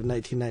 I think, of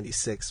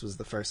 1996 was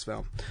the first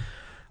film.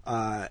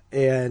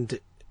 And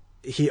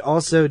he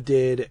also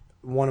did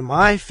one of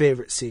my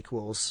favorite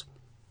sequels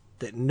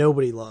that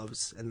nobody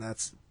loves, and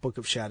that's Book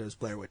of Shadows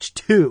Blair Witch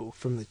 2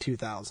 from the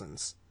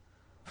 2000s.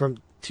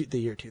 The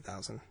year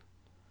 2000.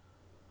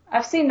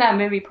 I've seen that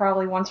movie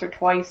probably once or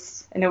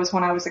twice, and it was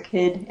when I was a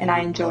kid, and I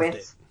enjoyed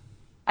it.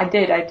 I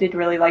did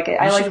really like it.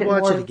 I liked it more.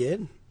 You should watch it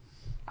again.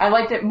 I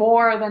liked it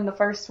more than the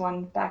first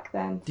one back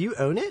then. Do you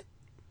own it?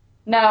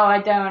 No, I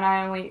don't.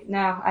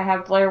 I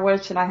have Blair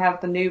Witch, and I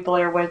have the new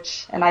Blair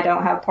Witch, and I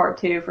don't have part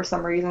 2 for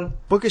some reason.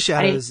 Book of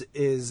Shadows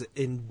is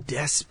in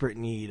desperate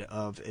need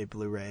of a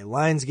Blu-ray.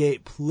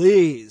 Lionsgate,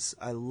 please.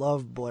 I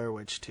love Blair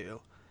Witch 2.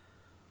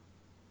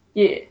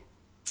 Yeah.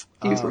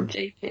 These were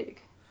JPEG.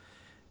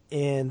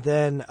 And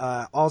then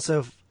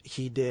also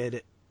he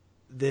did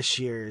this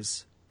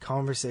year's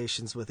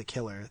Conversations with a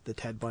Killer, the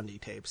Ted Bundy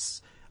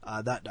tapes,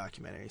 that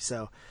documentary.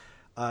 So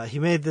he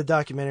made the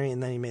documentary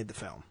and then he made the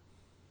film.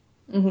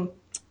 Mm-hmm.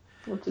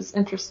 Which is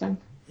interesting.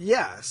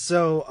 Yeah,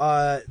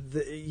 so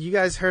you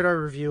guys heard our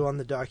review on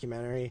the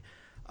documentary,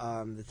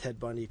 the Ted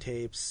Bundy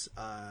tapes,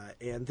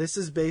 and this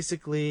is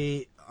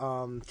basically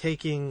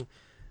taking,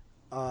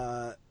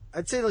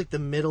 I'd say like the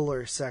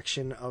middler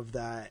section of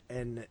that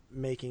and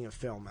making a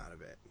film out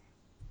of it.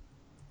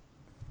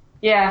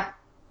 Yeah,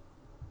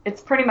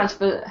 it's pretty much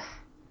the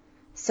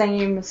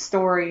same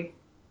story.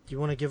 Do you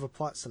want to give a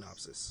plot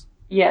synopsis?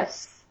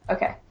 Yes.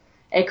 Okay.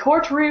 A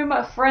courtroom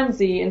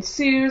frenzy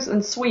ensues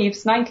and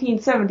sweeps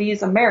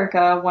 1970s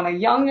America when a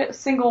young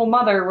single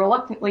mother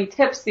reluctantly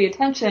tips the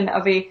attention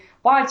of a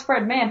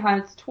widespread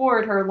manhunt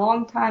toward her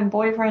longtime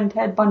boyfriend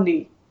Ted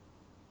Bundy.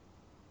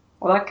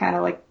 Well, that kind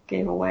of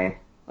gave away.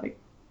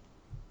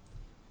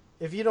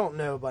 If you don't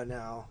know by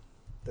now,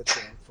 that's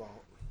your own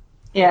fault.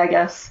 Yeah, I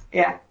guess.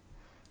 Yeah.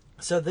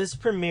 So this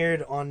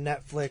premiered on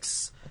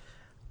Netflix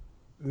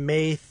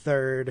May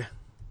 3rd.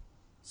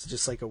 It's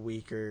just like a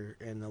week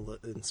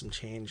and some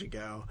change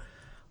ago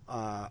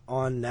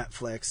on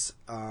Netflix.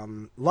 A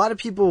lot of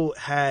people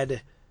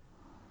had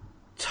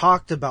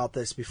talked about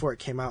this before it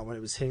came out when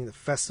it was hitting the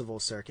festival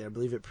circuit. I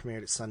believe it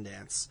premiered at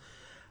Sundance.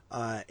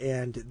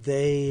 And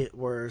they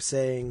were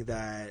saying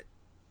that,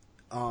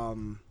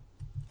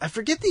 I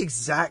forget the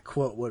exact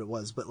quote what it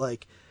was, but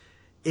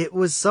it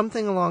was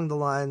something along the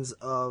lines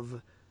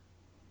of,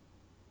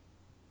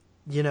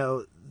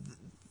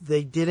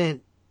 they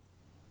didn't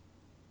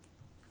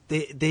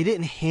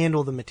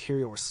handle the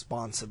material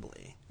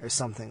responsibly or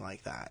something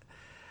like that.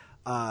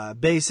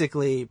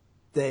 Basically,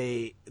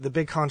 the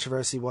big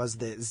controversy was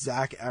that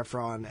Zac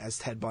Efron as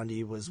Ted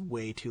Bundy was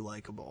way too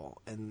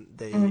likable, and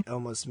they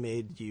almost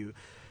made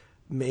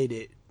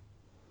it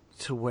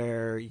to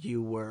where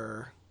you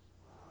were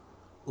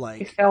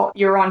you felt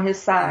you're on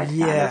his side.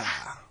 Yeah.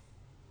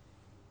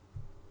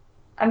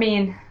 I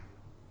mean,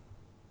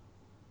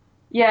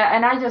 Yeah,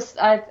 and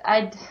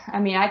I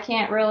mean, I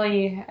can't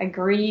really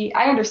agree.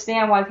 I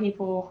understand why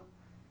people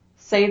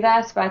say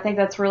that, but I think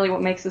that's really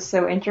what makes it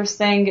so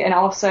interesting. And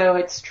also,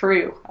 it's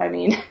true. I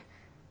mean,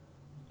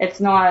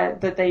 it's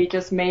not that they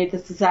just made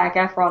this Zac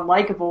Efron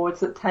likable. It's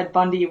that Ted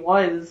Bundy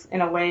was,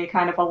 in a way,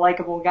 kind of a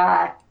likable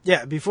guy.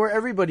 Yeah, before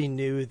everybody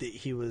knew that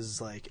he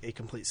was like a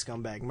complete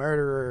scumbag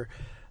murderer,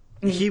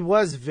 Mm. he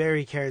was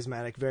very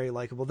charismatic, very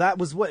likable. That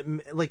was what,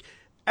 like,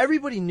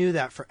 everybody knew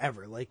that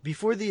forever. Like,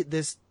 before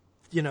this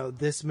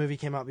movie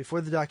came out,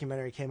 before the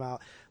documentary came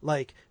out,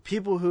 like,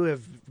 people who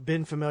have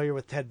been familiar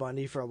with Ted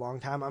Bundy for a long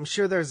time, I'm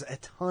sure there's a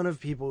ton of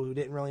people who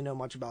didn't really know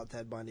much about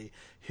Ted Bundy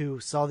who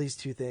saw these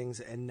two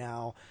things and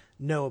now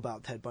know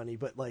about Ted Bundy.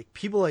 But, like,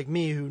 people like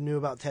me who knew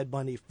about Ted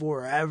Bundy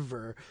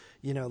forever,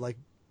 like,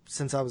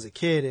 since I was a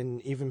kid,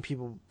 and even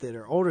people that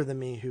are older than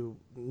me who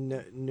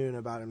knew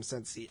about him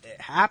since it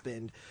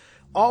happened,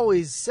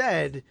 always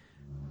said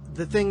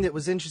the thing that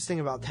was interesting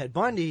about Ted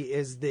Bundy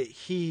is that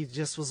he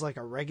just was like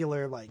a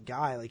regular like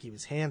guy. Like, he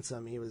was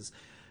handsome, he was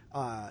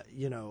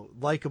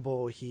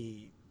likable,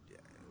 he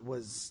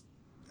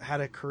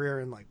had a career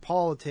in like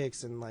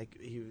politics, and like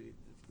he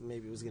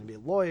maybe was going to be a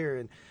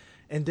lawyer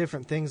and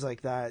different things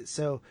like that.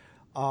 So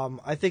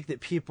I think that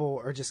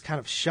people are just kind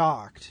of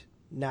shocked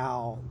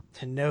now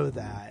to know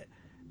that,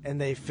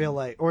 and they feel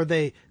like, or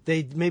they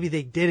maybe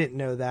they didn't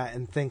know that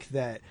and think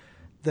that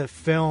the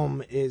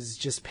film is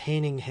just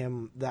painting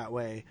him that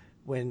way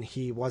when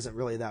he wasn't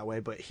really that way,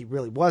 but he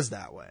really was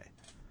that way.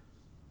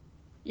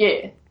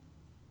 Yeah.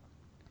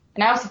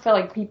 And I also feel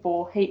like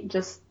people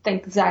just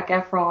think Zac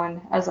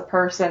Efron as a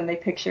person. They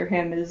picture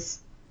him as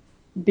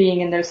being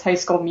in those High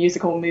School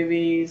Musical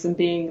movies and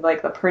being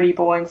like the pretty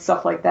boy and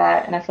stuff like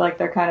that. And I feel like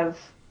they're kind of...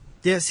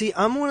 Yeah, see,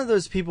 I'm one of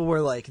those people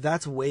where, like,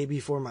 that's way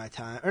before my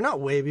time. Or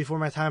not way before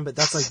my time, but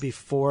that's, like,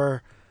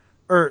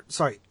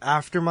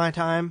 after my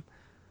time.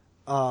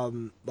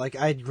 Like,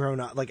 I'd grown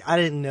up. Like, I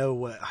didn't know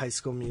what High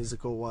School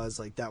Musical was.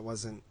 Like, that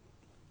wasn't...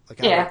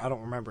 Like, Yeah. I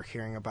don't remember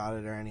hearing about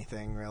it or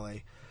anything,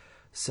 really.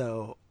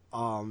 So,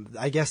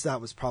 I guess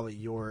that was probably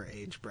your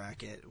age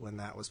bracket when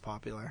that was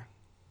popular.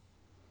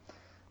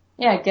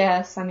 Yeah, I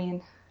guess. I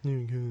mean...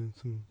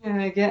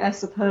 I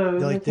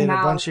suppose. Like, did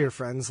a bunch of your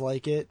friends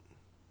like it?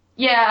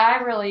 Yeah,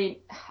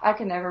 I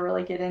can never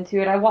really get into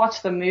it. I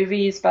watch the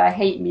movies, but I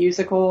hate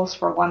musicals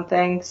for one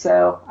thing,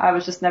 so I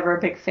was just never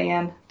a big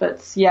fan.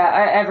 But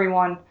yeah,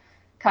 everyone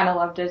kind of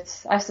loved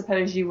it. I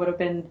suppose you would have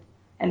been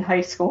in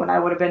high school and I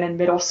would have been in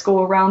middle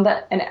school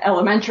and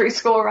elementary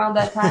school around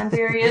that time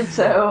period.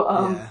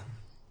 So,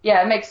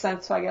 yeah, it makes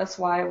sense, I guess,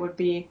 why it would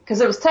be, because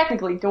it was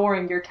technically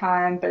during your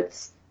time, but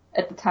it's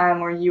at the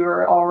time where you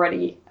were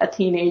already a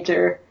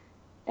teenager.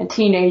 And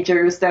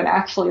teenagers don't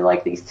actually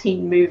like these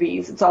teen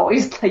movies. It's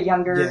always the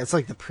younger. Yeah, it's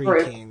like the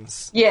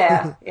pre-teens.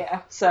 Yeah.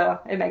 So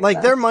it makes like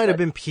sense. There might have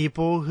been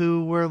people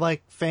who were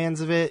like fans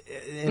of it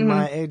in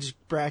my age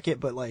bracket,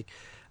 but like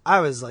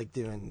I was like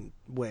doing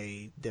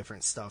way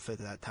different stuff at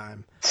that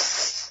time.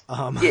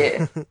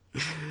 Yeah.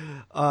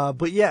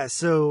 But yeah,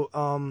 so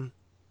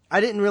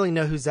I didn't really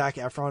know who Zac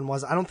Efron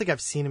was. I don't think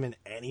I've seen him in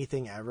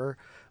anything ever,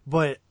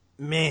 but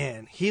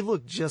man, he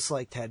looked just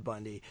like Ted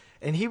Bundy.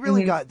 And he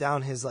really got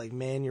down his like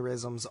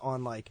mannerisms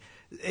on like,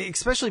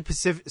 especially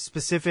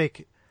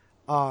specific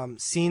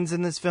scenes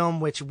in this film,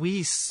 which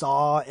we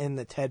saw in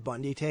the Ted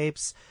Bundy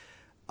tapes,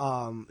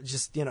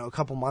 just, a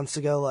couple months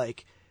ago.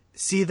 Like,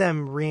 see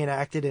them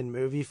reenacted in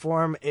movie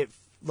form. It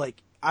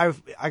like I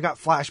got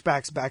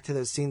flashbacks back to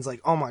those scenes. Like,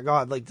 oh my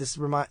god, like this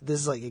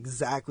is like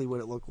exactly what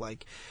it looked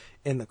like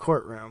in the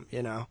courtroom.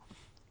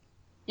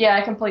 Yeah,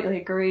 I completely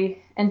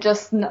agree. And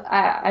just,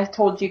 I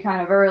told you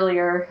kind of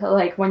earlier,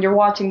 like, when you're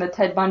watching the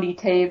Ted Bundy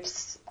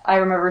tapes, I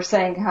remember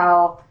saying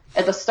how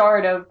at the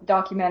start of the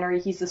documentary,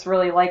 he's this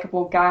really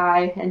likable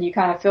guy, and you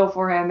kind of feel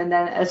for him, and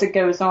then as it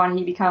goes on,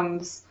 he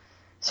becomes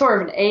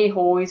sort of an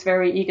a-hole. He's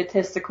very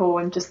egotistical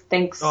and just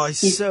thinks... Oh,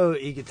 he's so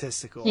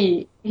egotistical.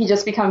 He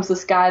just becomes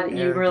this guy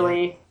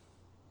that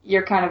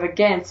you're kind of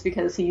against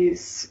because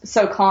he's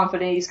so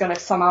confident he's going to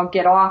somehow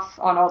get off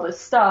on all this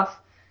stuff.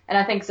 And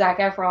I think Zac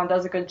Efron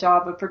does a good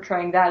job of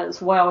portraying that as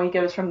well. He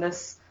goes from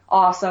this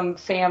awesome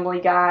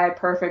family guy,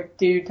 perfect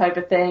dude type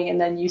of thing,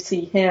 and then you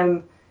see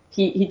him,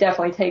 he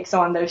definitely takes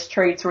on those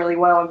traits really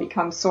well and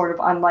becomes sort of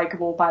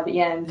unlikable by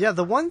the end. Yeah,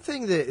 the one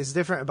thing that is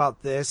different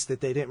about this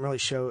that they didn't really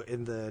show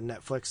in the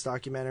Netflix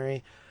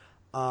documentary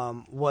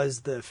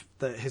was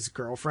his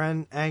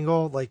girlfriend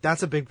angle. Like,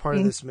 that's a big part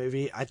of this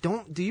movie.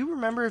 Do you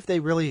remember if they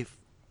really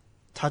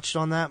touched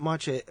on that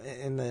much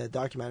in the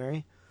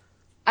documentary?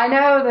 I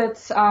know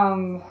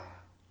that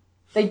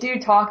they do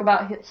talk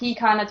about, he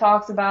kind of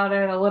talks about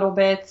it a little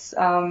bit.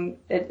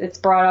 It's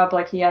brought up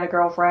like he had a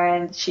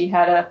girlfriend, she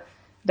had a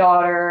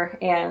daughter,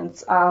 and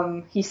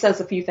he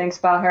says a few things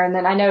about her. And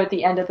then I know at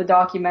the end of the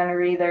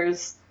documentary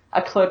there's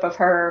a clip of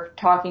her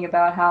talking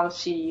about how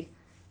she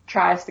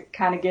tries to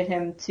kind of get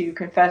him to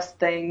confess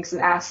things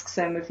and asks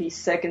him if he's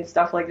sick and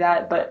stuff like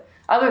that. But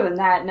other than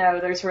that,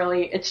 no,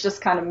 it's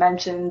just kind of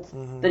mentioned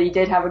that he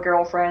did have a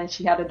girlfriend,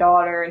 she had a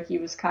daughter, and he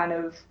was kind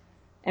of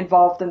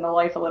involved in the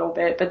life a little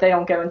bit, but they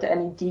don't go into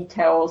any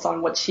details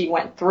on what she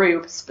went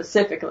through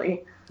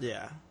specifically.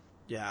 Yeah.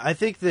 Yeah. I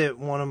think that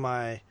one of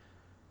my,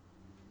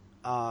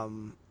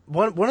 one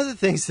of the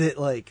things that,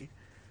 like,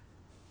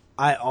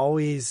 I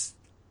always,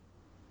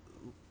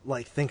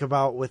 like, think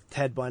about with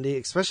Ted Bundy,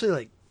 especially,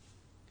 like,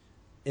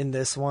 in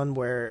this one,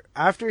 where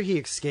after he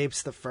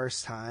escapes the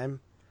first time,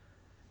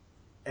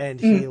 and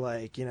he,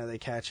 like, you know, they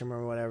catch him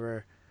or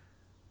whatever,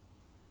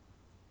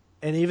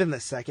 and even the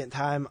second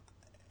time,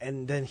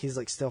 and then he's,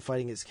 like, still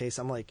fighting his case,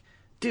 I'm like,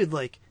 dude,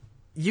 like,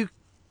 you,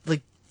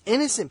 like,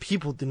 innocent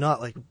people do not,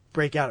 like,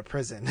 break out of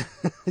prison.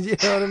 You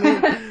know what I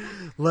mean?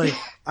 Like,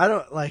 I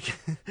don't, like,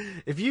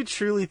 if you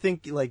truly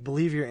think, like,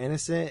 believe you're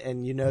innocent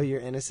and you know you're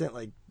innocent,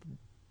 like,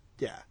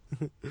 yeah.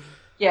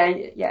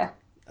 Yeah.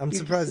 I'm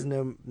surprised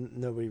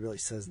nobody really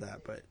says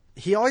that, but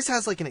he always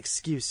has, like, an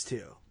excuse,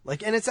 too.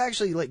 Like, and it's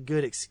actually, like,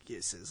 good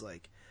excuses,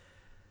 like,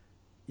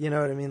 you know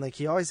what I mean? Like,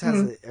 he always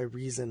has a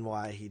reason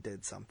why he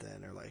did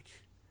something, or, like...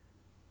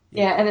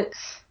 Yeah, and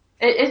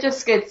it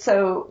just gets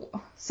so...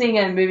 Seeing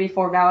it in movie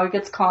form now, it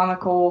gets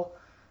comical,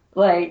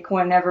 like,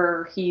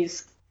 whenever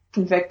he's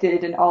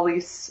convicted in all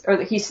these...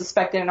 Or he's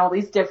suspected in all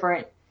these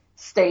different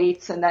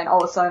states, and then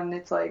all of a sudden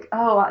it's like,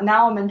 oh,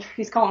 now I'm in...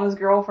 He's calling his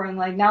girlfriend,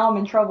 like, now I'm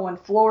in trouble in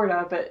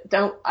Florida, but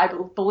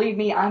believe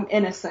me, I'm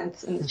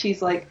innocent. And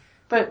she's like,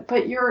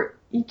 but you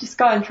just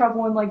got in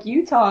trouble in, like,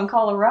 Utah and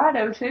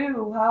Colorado,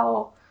 too.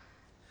 How...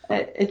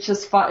 It's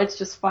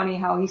just funny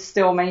how he's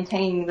still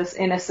maintaining this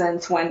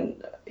innocence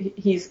when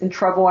he's in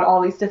trouble in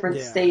all these different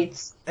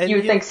states. And you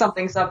would think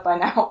something's up by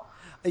now.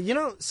 You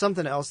know,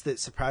 something else that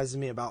surprises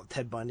me about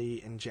Ted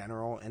Bundy in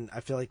general, and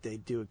I feel like they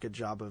do a good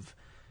job of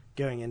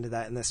going into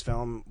that in this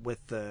film with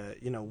the,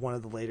 you know, one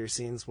of the later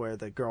scenes where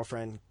the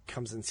girlfriend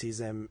comes and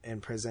sees him in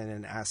prison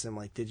and asks him,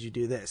 like, did you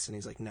do this? And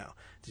he's like, no.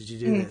 Did you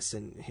do this?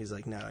 And he's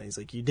like, no. And he's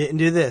like, you didn't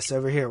do this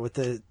over here with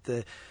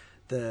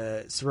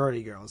the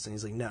sorority girls. And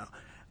he's like, no.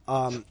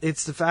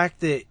 It's the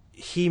fact that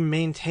he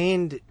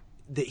maintained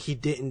that he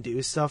didn't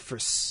do stuff for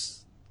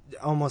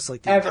almost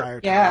like the entire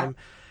time.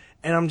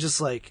 And I'm just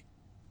like,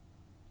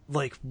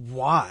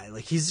 why?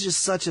 Like, he's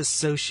just such a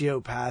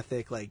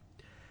sociopathic, like,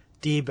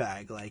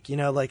 D-bag. Like, you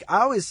know, like,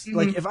 I always,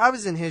 like, if I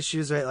was in his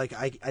shoes, right, like,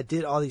 I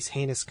did all these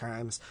heinous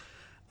crimes.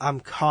 I'm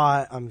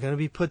caught. I'm going to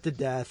be put to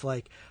death.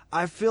 Like,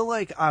 I feel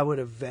like I would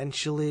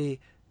eventually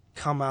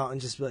come out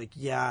and just be like,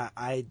 yeah,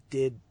 I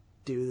did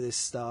do this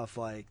stuff,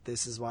 like,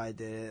 this is why I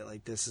did it,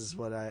 like, this is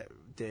what I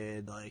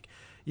did, like,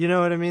 you know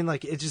what I mean?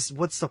 Like, it just,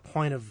 what's the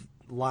point of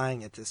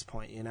lying at this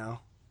point, you know?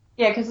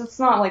 Yeah, because it's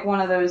not like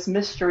one of those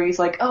mysteries,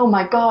 like, oh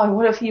my god,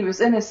 what if he was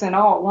innocent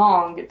all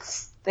along?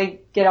 They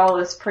get all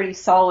this pretty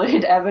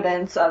solid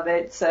evidence of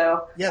it,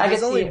 so... Yeah,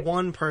 there's only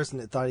one person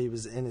that thought he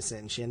was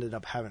innocent, and she ended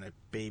up having a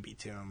baby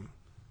to him.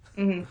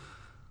 Mm-hmm.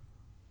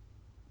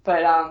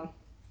 But,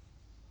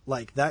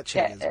 like, that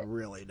chick is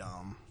really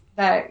dumb.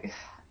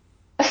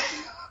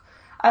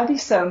 I'd be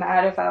so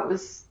mad if I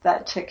was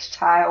that chick's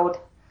child.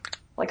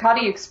 Like, how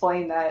do you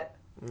explain that?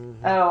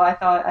 Mm-hmm. Oh, I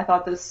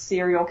thought this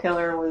serial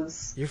killer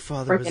was your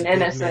father was a good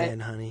innocent man,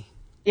 honey.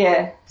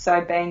 Yeah, so I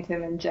banged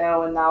him in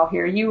jail, and now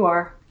here you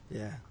are.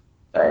 Yeah.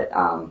 But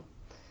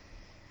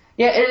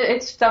yeah,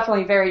 it's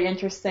definitely very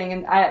interesting,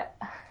 and I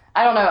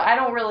don't know.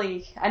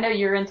 I know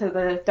you're into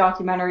the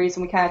documentaries,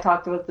 and we kind of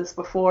talked about this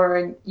before,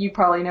 and you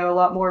probably know a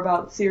lot more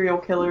about serial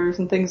killers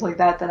and things like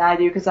that than I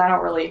do, because I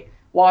don't really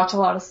watch a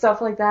lot of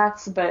stuff like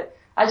that, but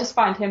I just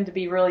find him to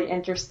be really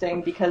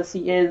interesting because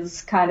he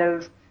is kind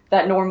of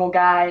that normal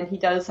guy, and he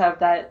does have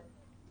that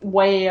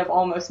way of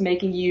almost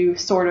making you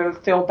sort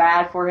of feel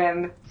bad for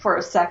him for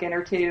a second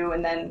or two,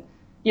 and then,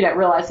 you know,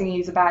 realizing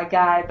he's a bad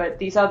guy. But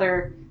these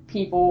other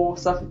people,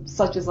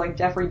 such as, like,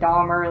 Jeffrey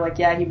Dahmer, like,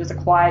 yeah, he was a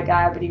quiet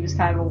guy, but he was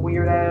kind of a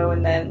weirdo,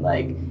 and then,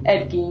 like,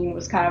 Ed Gein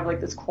was kind of like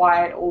this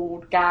quiet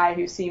old guy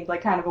who seemed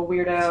like kind of a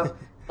weirdo.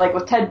 Like,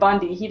 with Ted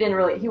Bundy, he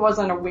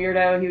wasn't a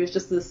weirdo, he was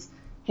just this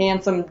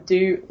handsome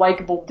dude,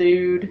 likable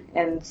dude,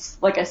 and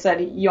like I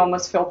said, you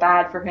almost feel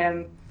bad for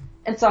him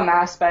in some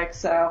aspects.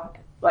 So,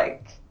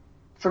 like,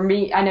 for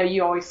me, I know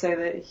you always say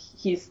that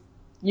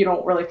you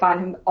don't really find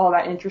him all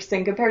that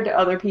interesting compared to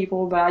other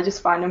people, but I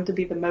just find him to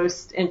be the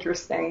most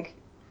interesting.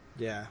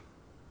 Yeah.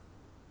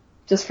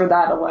 Just for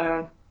that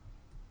alone.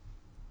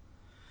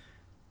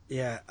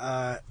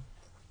 Yeah,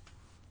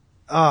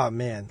 oh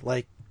man,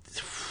 like,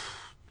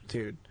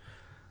 dude,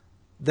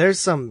 there's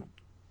some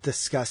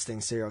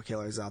disgusting serial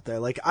killers out there.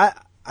 Like, I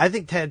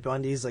think Ted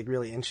Bundy's, like,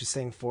 really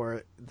interesting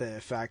for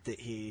the fact that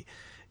he,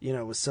 you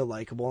know, was so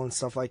likable and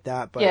stuff like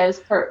that. But yeah,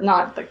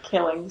 not the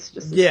killings,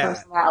 just his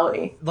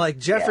personality. Like,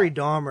 Jeffrey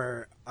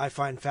Dahmer, I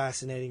find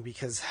fascinating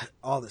because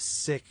all the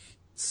sick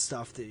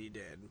stuff that he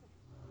did.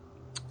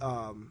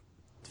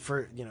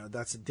 For, you know,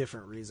 that's a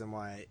different reason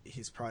why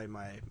he's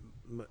probably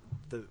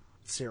the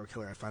serial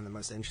killer I find the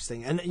most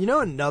interesting. And, you know,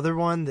 another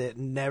one that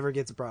never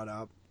gets brought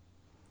up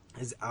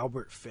is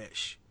Albert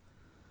Fish.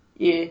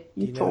 Yeah,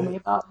 you've told me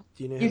about.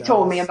 Do you know? You've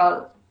told me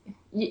about.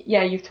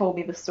 Yeah, you've told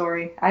me the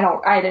story.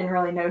 I didn't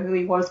really know who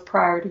he was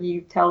prior to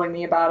you telling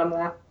me about him,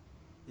 though.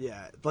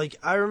 Yeah, like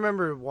I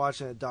remember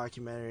watching a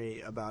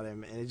documentary about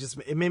him, and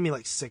it made me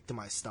like sick to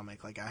my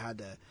stomach. Like I had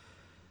to,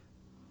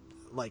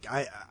 like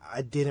I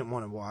didn't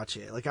want to watch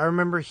it. Like I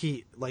remember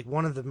like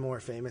one of the more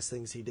famous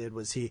things he did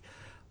was he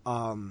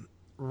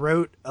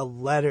wrote a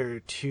letter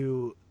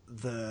to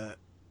the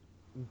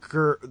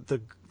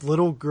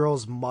little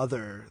girl's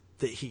mother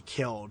that he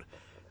killed.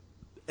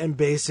 And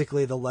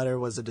basically the letter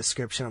was a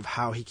description of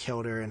how he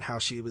killed her and how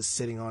she was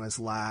sitting on his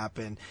lap,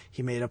 and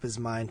he made up his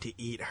mind to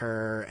eat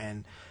her,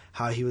 and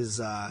how he was,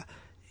 I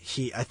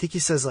think he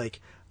says like,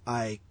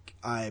 I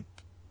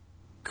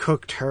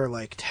cooked her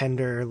like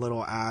tender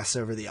little ass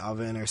over the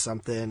oven or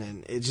something.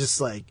 And it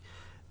just like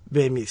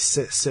made me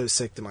so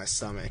sick to my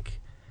stomach.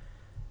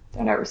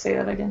 Don't ever say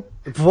that again.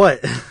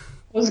 What? It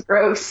was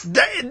gross.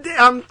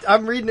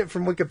 I'm reading it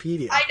from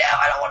Wikipedia. I know,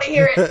 I don't want to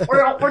hear it.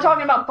 We're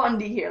talking about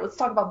Bundy here. Let's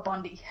talk about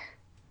Bundy.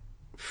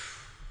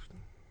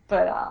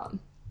 But,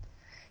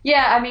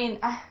 yeah, I mean,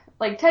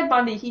 like, Ted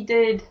Bundy, he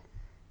did,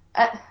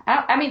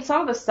 I mean,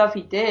 some of the stuff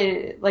he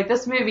did, like,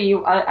 this movie,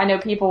 I know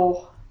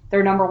people,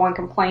 their number one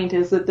complaint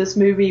is that this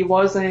movie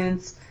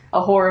wasn't a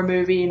horror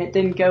movie, and it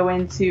didn't go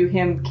into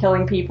him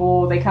killing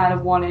people. They kind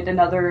of wanted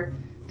another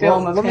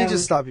film of him. Let me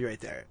just stop you right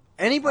there.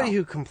 Anybody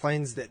who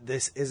complains that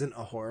this isn't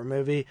a horror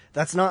movie,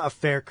 that's not a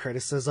fair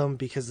criticism,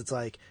 because it's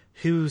like,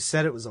 who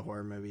said it was a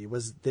horror movie?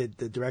 Did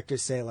the director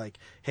say like,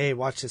 hey,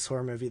 watch this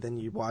horror movie, then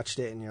you watched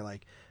it and you're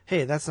like,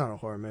 hey, that's not a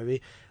horror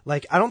movie?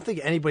 Like, I don't think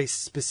anybody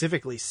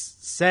specifically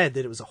said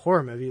that it was a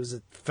horror movie. It was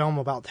a film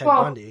about Ted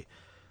Bundy.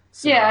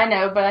 So. Yeah, I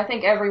know, but I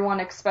think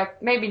everyone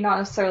maybe not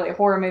necessarily a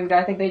horror movie, but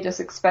I think they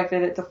just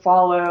expected it to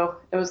follow.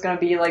 It was going to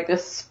be like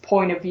this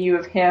point of view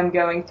of him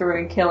going through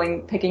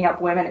and picking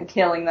up women and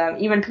killing them.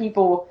 Even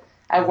people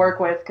I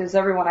work with, because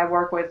everyone I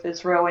work with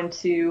is real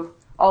into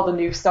all the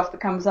new stuff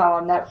that comes out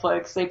on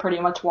Netflix. They pretty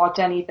much watch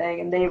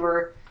anything, and they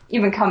were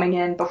even coming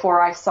in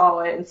before I saw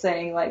it and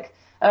saying like,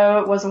 oh,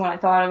 it wasn't what I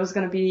thought it was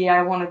going to be.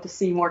 I wanted to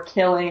see more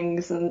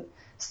killings and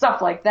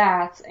stuff like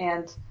that.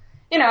 And,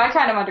 you know, I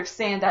kind of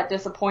understand that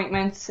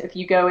disappointment if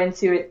you go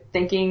into it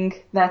thinking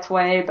that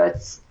way. But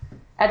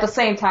at the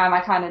same time,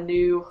 I kind of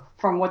knew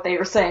from what they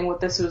were saying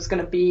what this was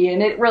going to be.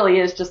 And it really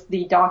is just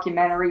the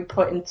documentary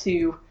put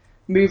into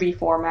movie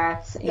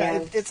formats. And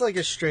yeah, it's like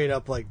a straight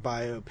up like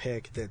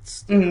biopic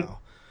that's, you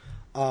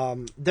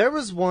know. There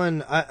was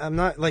one, I'm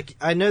not, like,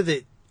 I know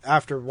that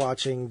after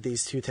watching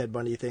these two Ted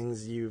Bundy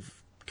things, you've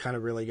kind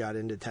of really got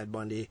into Ted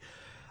Bundy.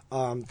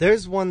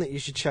 There's one that you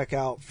should check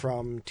out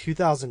from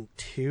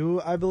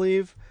 2002, I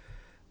believe.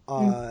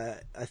 I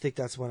think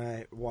that's when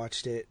I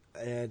watched it,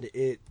 and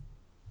it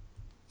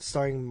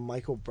starring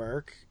Michael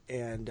Burke,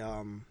 and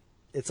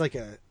it's like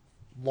a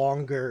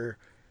longer,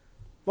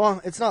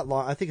 well, it's not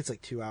long, I think it's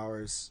like 2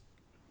 hours,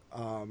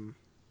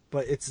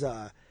 but it's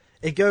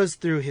it goes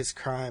through his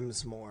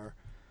crimes more,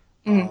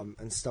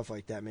 and stuff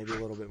like that, maybe a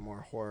little bit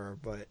more horror,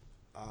 but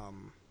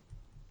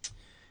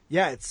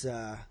yeah, it's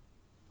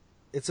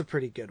a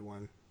pretty good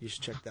one. You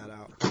should check that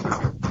out.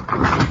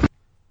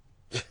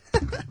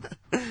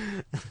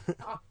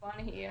 Not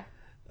funny.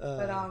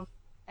 But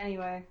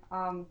anyway,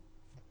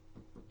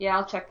 yeah,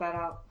 I'll check that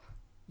out.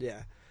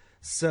 Yeah.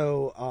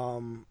 So,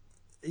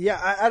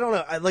 yeah, I don't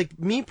know. Like,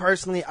 me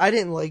personally, I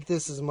didn't like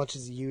this as much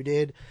as you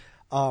did.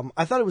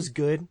 I thought it was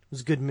good. It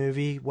was a good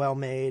movie, well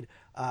made.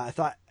 I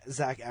thought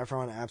Zac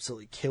Efron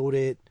absolutely killed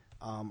it.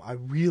 I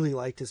really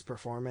liked his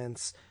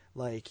performance.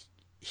 Like,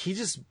 he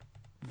just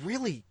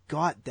really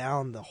got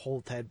down the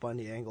whole Ted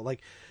Bundy angle.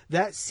 Like,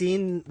 that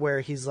scene where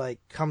he's like,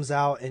 comes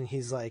out and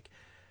he's like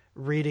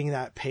reading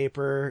that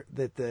paper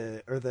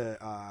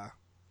that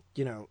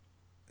you know,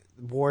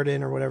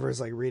 warden or whatever is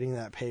like reading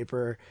that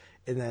paper,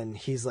 and then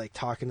he's like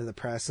talking to the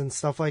press and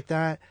stuff like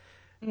that.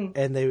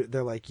 And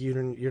they're like,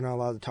 you're not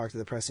allowed to talk to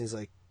the press. And he's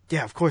like,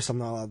 yeah, of course I'm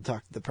not allowed to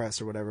talk to the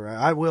press or whatever.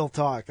 I will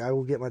talk. I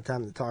will get my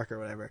time to talk or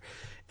whatever.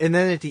 And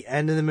then at the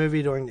end of the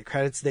movie, during the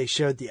credits, they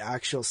showed the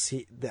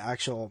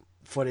actual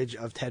footage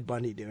of Ted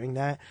Bundy doing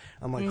that.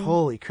 I'm like,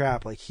 holy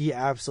crap. Like, he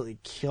absolutely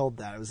killed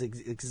that. It was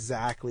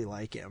exactly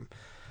like him.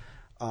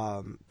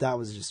 That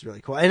was just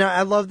really cool. And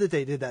I love that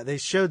they did that. They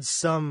showed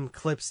some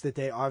clips that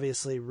they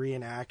obviously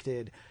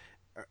reenacted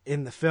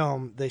in the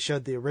film. They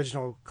showed the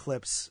original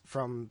clips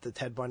from the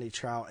Ted Bundy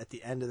trial at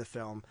the end of the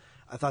film.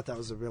 I thought that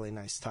was a really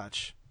nice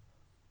touch.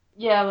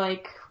 Yeah,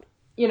 like,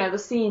 you know, the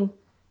scene,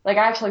 like,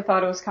 I actually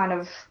thought it was kind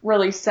of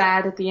really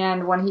sad at the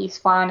end when he's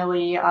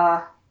finally,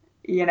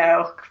 you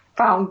know,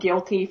 found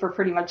guilty for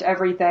pretty much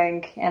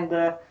everything, and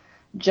the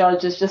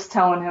judge is just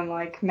telling him,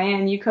 like,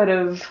 man, you would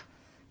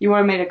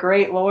have made a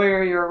great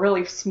lawyer, you're a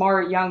really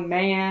smart young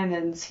man,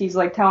 and he's,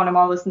 like, telling him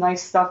all this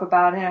nice stuff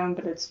about him,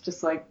 but it's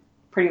just, like,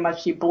 pretty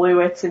much you blew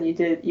it, and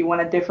you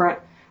went a different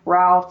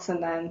route,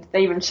 and then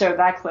they even showed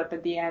that clip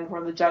at the end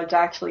where the judge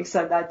actually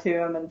said that to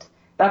him, and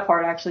that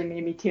part actually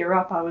made me tear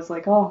up. I was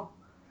like, oh,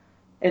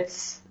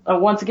 it's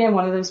once again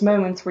one of those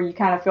moments where you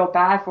kind of feel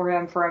bad for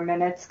him for a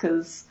minute,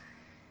 because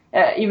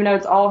even though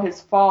it's all his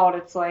fault,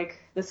 it's like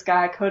this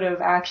guy could have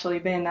actually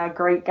been a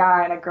great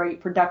guy and a great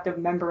productive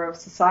member of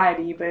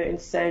society, but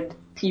instead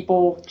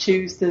people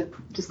choose to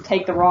just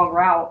take the wrong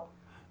route.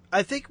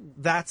 I think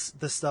that's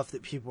the stuff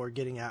that people are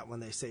getting at when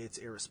they say it's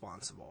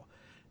irresponsible.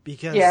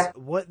 Because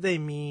what they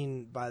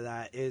mean by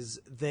that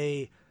is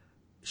they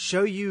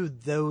show you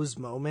those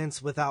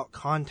moments without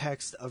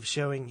context of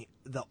showing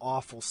the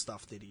awful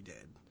stuff that he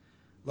did.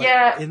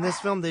 Like, in this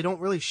film, they don't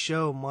really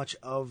show much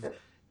of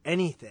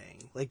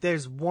anything. Like,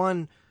 there's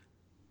one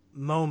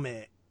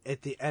moment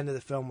at the end of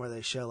the film where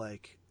they show,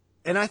 like,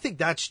 and I think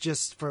that's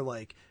just for,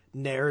 like,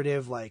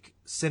 narrative, like,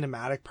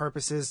 cinematic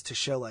purposes to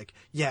show, like,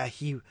 yeah,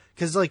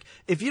 because, like,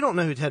 if you don't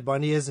know who Ted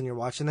Bundy is and you're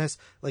watching this,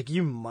 like,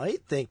 you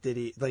might think that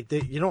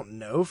you don't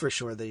know for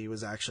sure that he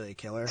was actually a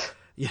killer.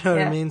 You know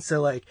what I mean?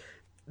 So, like,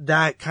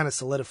 that kind of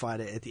solidified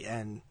it at the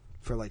end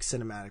for, like,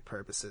 cinematic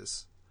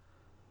purposes.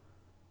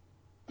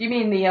 Do you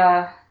mean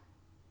an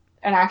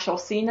actual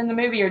scene in the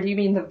movie, or do you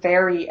mean the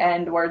very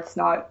end where it's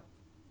not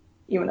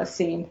even a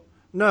scene?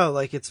 No,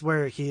 like, it's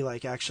where he,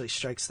 like, actually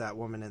strikes that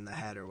woman in the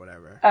head or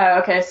whatever. Oh,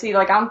 okay. See,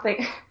 like,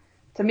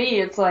 to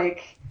me, it's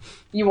like,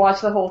 you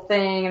watch the whole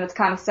thing, and it's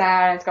kind of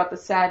sad, and it's got the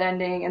sad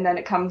ending, and then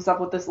it comes up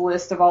with this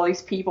list of all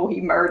these people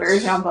he murdered,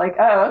 and I'm like,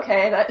 oh,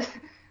 okay,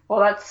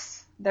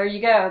 there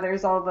you go.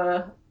 There's all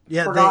the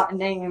forgotten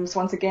names,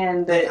 once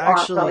again, that they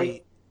actually aren't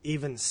really...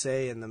 even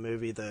say in the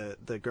movie,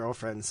 the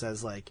girlfriend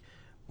says, like,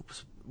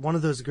 one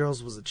of those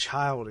girls was a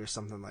child or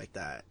something like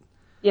that.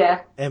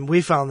 Yeah. And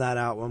we found that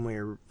out when we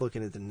were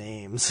looking at the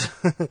names.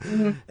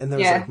 Mm-hmm. And there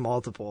was, like,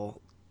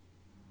 multiple,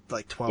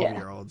 like,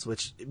 12-year-olds,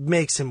 which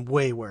makes him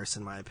way worse,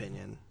 in my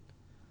opinion.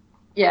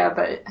 Yeah,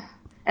 but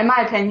in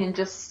my opinion,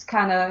 just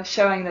kind of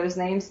showing those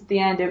names at the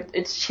end,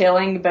 it's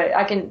chilling, but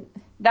I can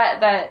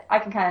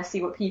kind of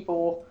see what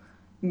people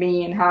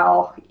mean,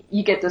 how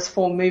you get this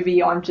full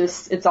movie on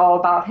just, it's all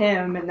about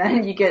him, and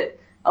then you get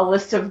a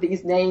list of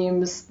these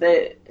names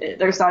that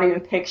there's not even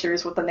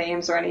pictures with the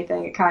names or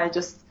anything. It kind of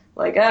just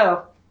like,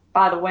 oh,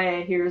 by the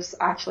way, here's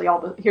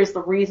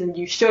the reason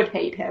you should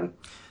hate him.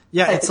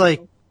 Yeah, it's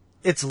like,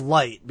 it's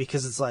light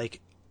because it's like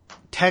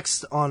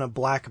text on a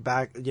black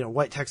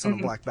white text on a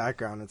black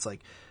background. It's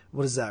like,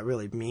 what does that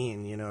really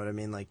mean? You know what I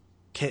mean? Like,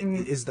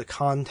 is the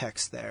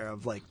context there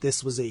of, like,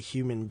 this was a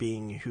human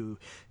being who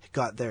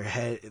got their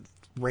head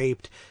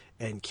raped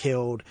and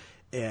killed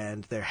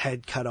and their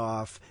head cut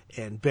off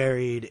and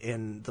buried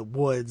in the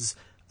woods,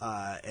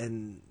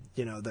 and,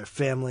 you know, their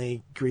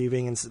family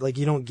grieving, and, like,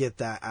 you don't get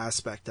that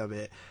aspect of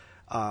it.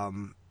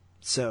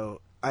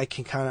 So I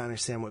can kind of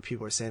understand what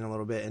people are saying a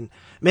little bit. And,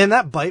 man,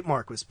 that bite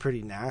mark was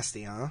pretty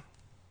nasty, huh?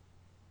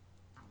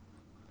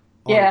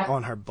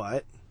 On her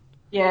butt.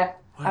 Yeah.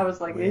 What I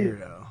was like,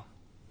 weirdo.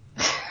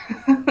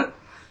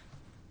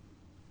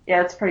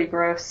 Yeah, it's pretty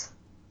gross.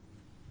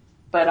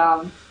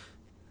 But,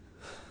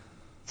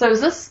 so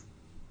is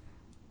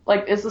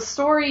the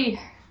story,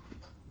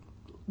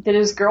 did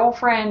his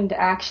girlfriend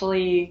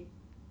actually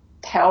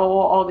tell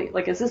all the,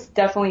 like, is this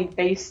definitely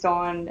based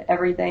on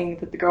everything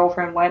that the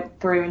girlfriend went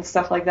through and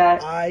stuff like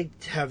that? I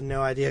have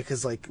no idea,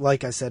 because,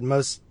 like I said,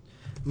 most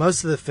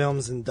of the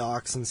films and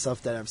docs and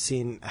stuff that I've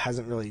seen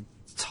hasn't really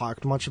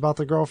talked much about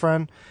the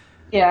girlfriend.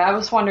 Yeah, I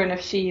was wondering if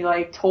she,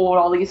 like, told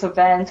all these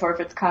events or if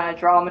it's kind of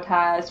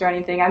dramatized or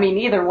anything. I mean,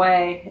 either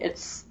way,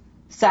 it's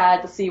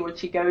sad to see what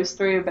she goes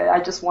through, but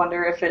I just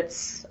wonder if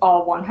it's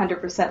all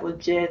 100%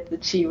 legit,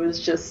 that she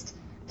was just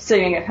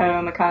sitting at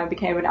home and kind of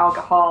became an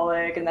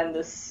alcoholic, and then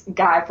this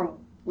guy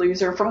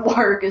loser from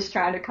work is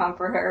trying to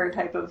comfort her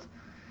type of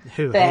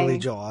thing. Haley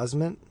Joel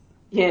Osment?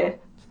 Yeah.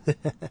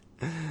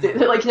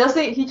 Like,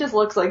 he just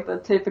looks like the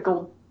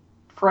typical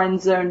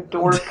friend zone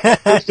dork.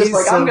 He's just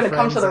like, I'm going to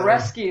come to the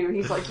rescue.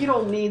 He's like, you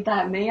don't need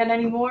that man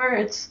anymore.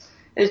 It's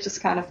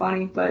just kind of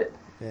funny, but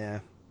yeah.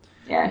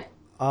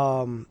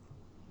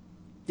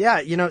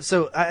 Yeah, you know,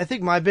 so I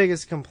think my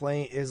biggest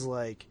complaint is,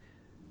 like,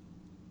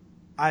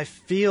 I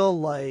feel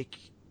like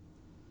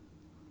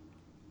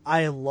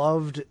I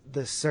loved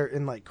the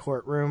certain, like,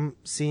 courtroom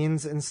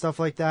scenes and stuff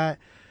like that,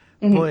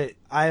 but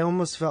I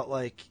almost felt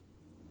like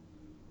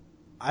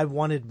I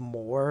wanted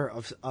more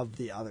of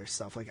the other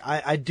stuff. Like,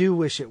 I do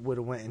wish it would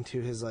have went into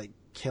his, like,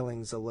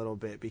 killings a little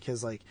bit,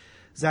 because, like,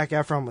 Zac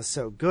Efron was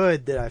so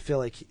good that I feel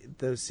like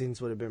those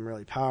scenes would have been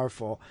really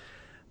powerful.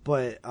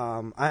 But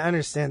I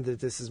understand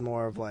that this is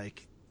more of,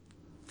 like,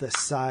 the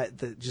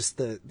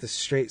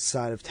straight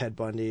side of Ted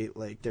Bundy.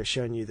 Like, they're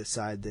showing you the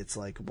side that's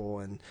likable,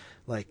 and,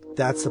 like,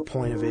 that's the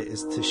point of it,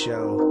 is to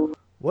show,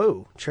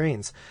 whoa,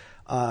 trains.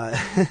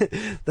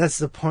 That's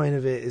the point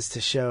of it, is to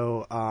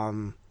show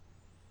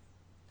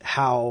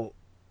how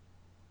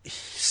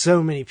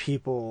so many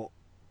people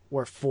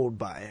were fooled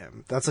by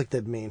him. That's, like,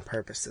 the main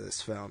purpose of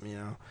this film, you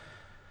know?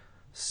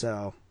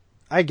 So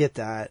I get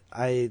that.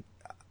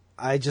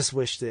 I just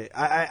wish that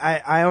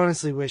I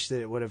honestly wish that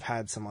it would have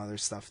had some other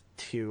stuff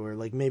too, or,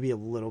 like, maybe a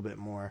little bit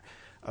more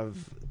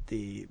of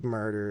the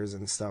murders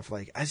and stuff.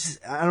 Like, I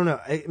don't know.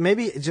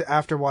 Maybe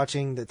after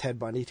watching the Ted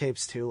Bundy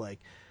tapes too, like,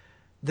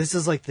 this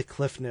is like the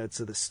cliff notes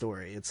of the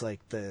story. It's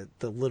like the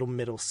little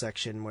middle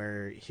section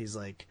where he's,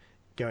 like,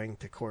 going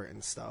to court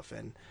and stuff,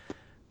 and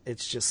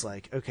it's just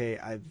like, okay,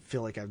 I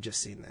feel like I've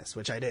just seen this,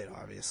 which I did,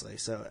 obviously.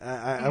 So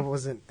I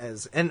wasn't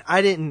as, and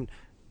I didn't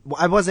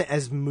I wasn't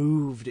as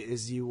moved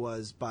as you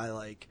was by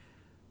like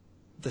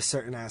the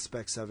certain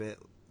aspects of it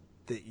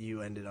that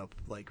you ended up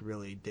like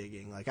really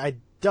digging. Like I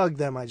dug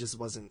them, I just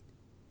wasn't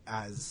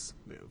as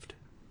moved.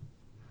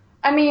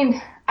 I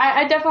mean,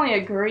 I definitely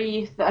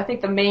agree. I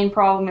think the main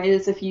problem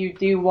is if you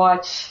do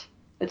watch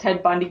the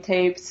Ted Bundy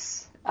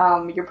tapes,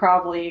 you're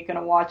probably going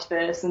to watch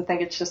this and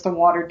think it's just a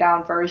watered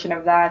down version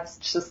of that. It's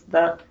just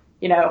the,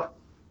 you know,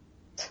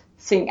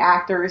 seeing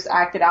actors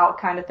act it out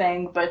kind of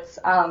thing. But,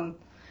 and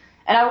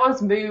I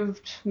was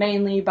moved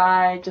mainly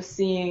by just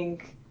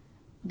seeing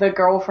the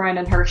girlfriend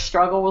and her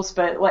struggles,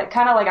 but like,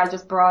 kind of like I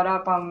just brought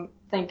up, I'm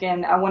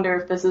thinking, I wonder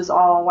if this is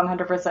all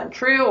 100%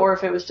 true or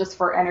if it was just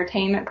for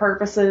entertainment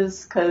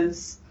purposes,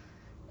 because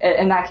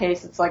in that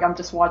case, it's like I'm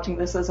just watching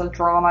this as a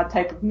drama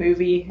type of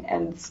movie,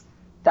 and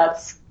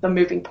that's the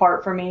moving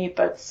part for me.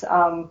 But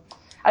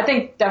I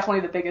think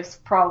definitely the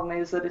biggest problem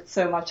is that it's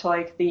so much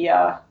like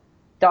the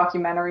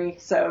documentary.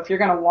 So if you're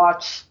going to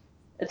watch,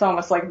 it's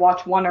almost like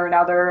watch one or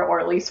another, or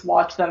at least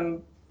watch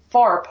them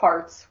far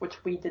apart,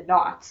 which we did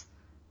not.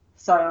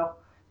 So,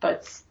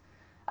 but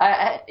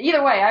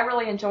either way, I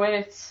really enjoyed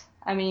it.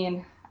 I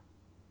mean,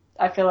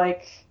 I feel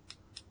like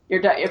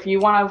if you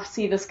want to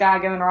see this guy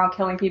going around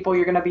killing people,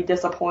 you're going to be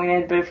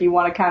disappointed. But if you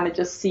want to kind of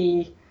just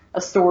see a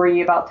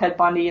story about Ted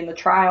Bundy and the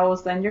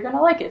trials, then you're going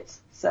to like it.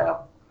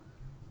 So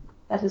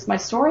that is my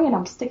story, and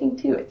I'm sticking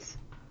to it.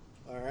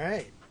 All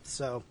right.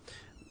 So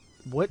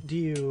what do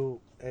you,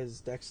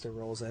 as Dexter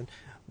rolls in,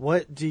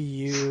 what do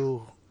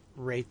you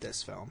rate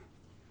this film?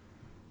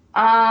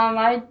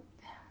 I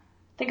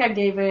think I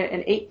gave it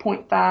an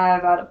 8.5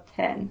 out of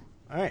 10.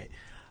 All right.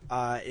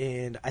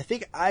 And I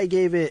think I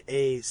gave it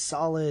a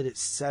solid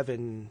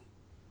 7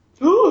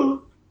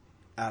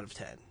 out of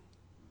 10.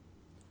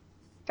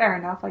 Fair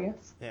enough, I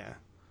guess. Yeah.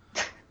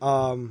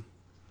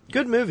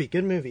 Good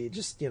movie.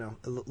 Just, you know,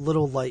 a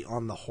little light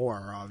on the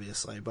horror,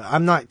 obviously. But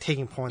I'm not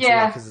taking points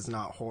away because it's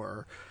not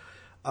horror.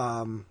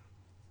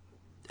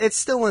 It's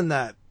still in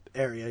that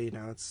area, you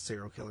know, it's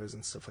serial killers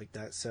and stuff like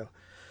that. So,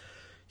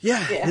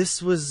 yeah.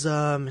 This was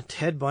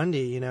Ted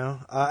Bundy, you know.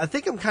 I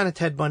think I'm kind of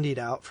Ted Bundy'd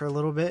out for a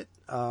little bit.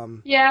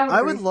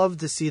 I would love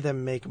to see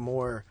them make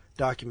more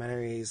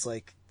documentaries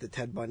like the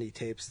Ted Bundy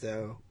tapes,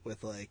 though,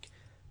 with, like,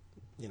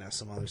 you know,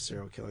 some other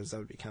serial killers. That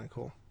would be kind of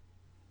cool.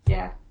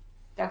 Yeah,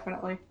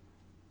 definitely.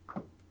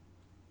 All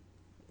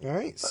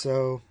right,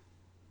 so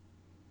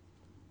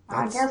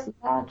I guess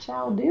that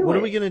shall do it. What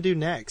are we going to do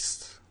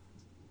next?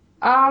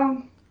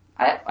 I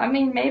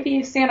mean,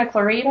 maybe Santa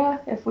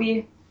Clarita, if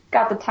we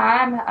got the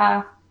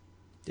time.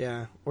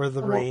 Yeah, or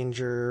The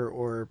Ranger,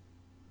 or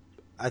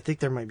I think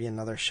there might be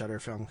another Shudder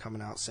film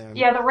coming out soon.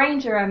 Yeah, The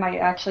Ranger I might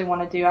actually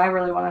want to do. I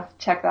really want to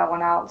check that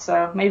one out,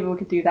 so maybe we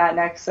could do that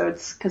next, so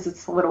it's because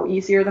it's a little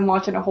easier than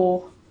watching a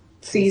whole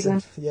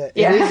season. Yeah,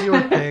 it is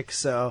your pick,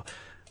 so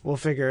we'll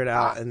figure it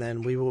out, and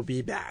then we will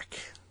be back.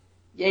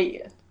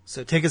 Yeah.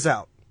 So take us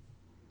out.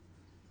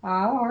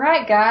 All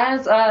right,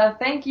 guys.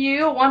 Thank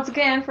you once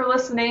again for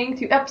listening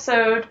to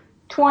episode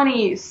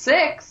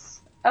 26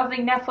 of the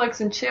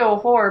Netflix and Chill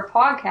Horror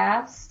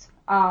Podcast.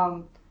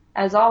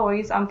 As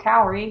always, I'm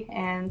Cowrie,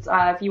 and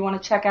if you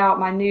want to check out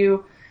my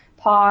new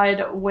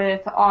pod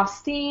with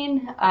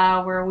Austin,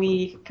 where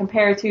we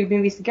compare two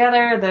movies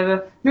together,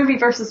 the Movie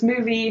versus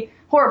Movie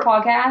Horror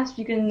Podcast,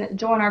 you can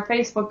join our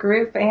Facebook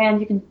group, and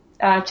you can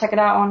check it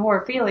out on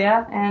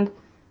Horrorphilia, and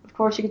of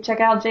course you can check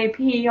out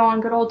JP on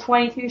good old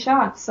 22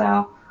 Shots.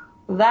 So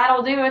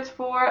that'll do it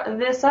for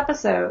this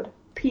episode.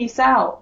 Peace out.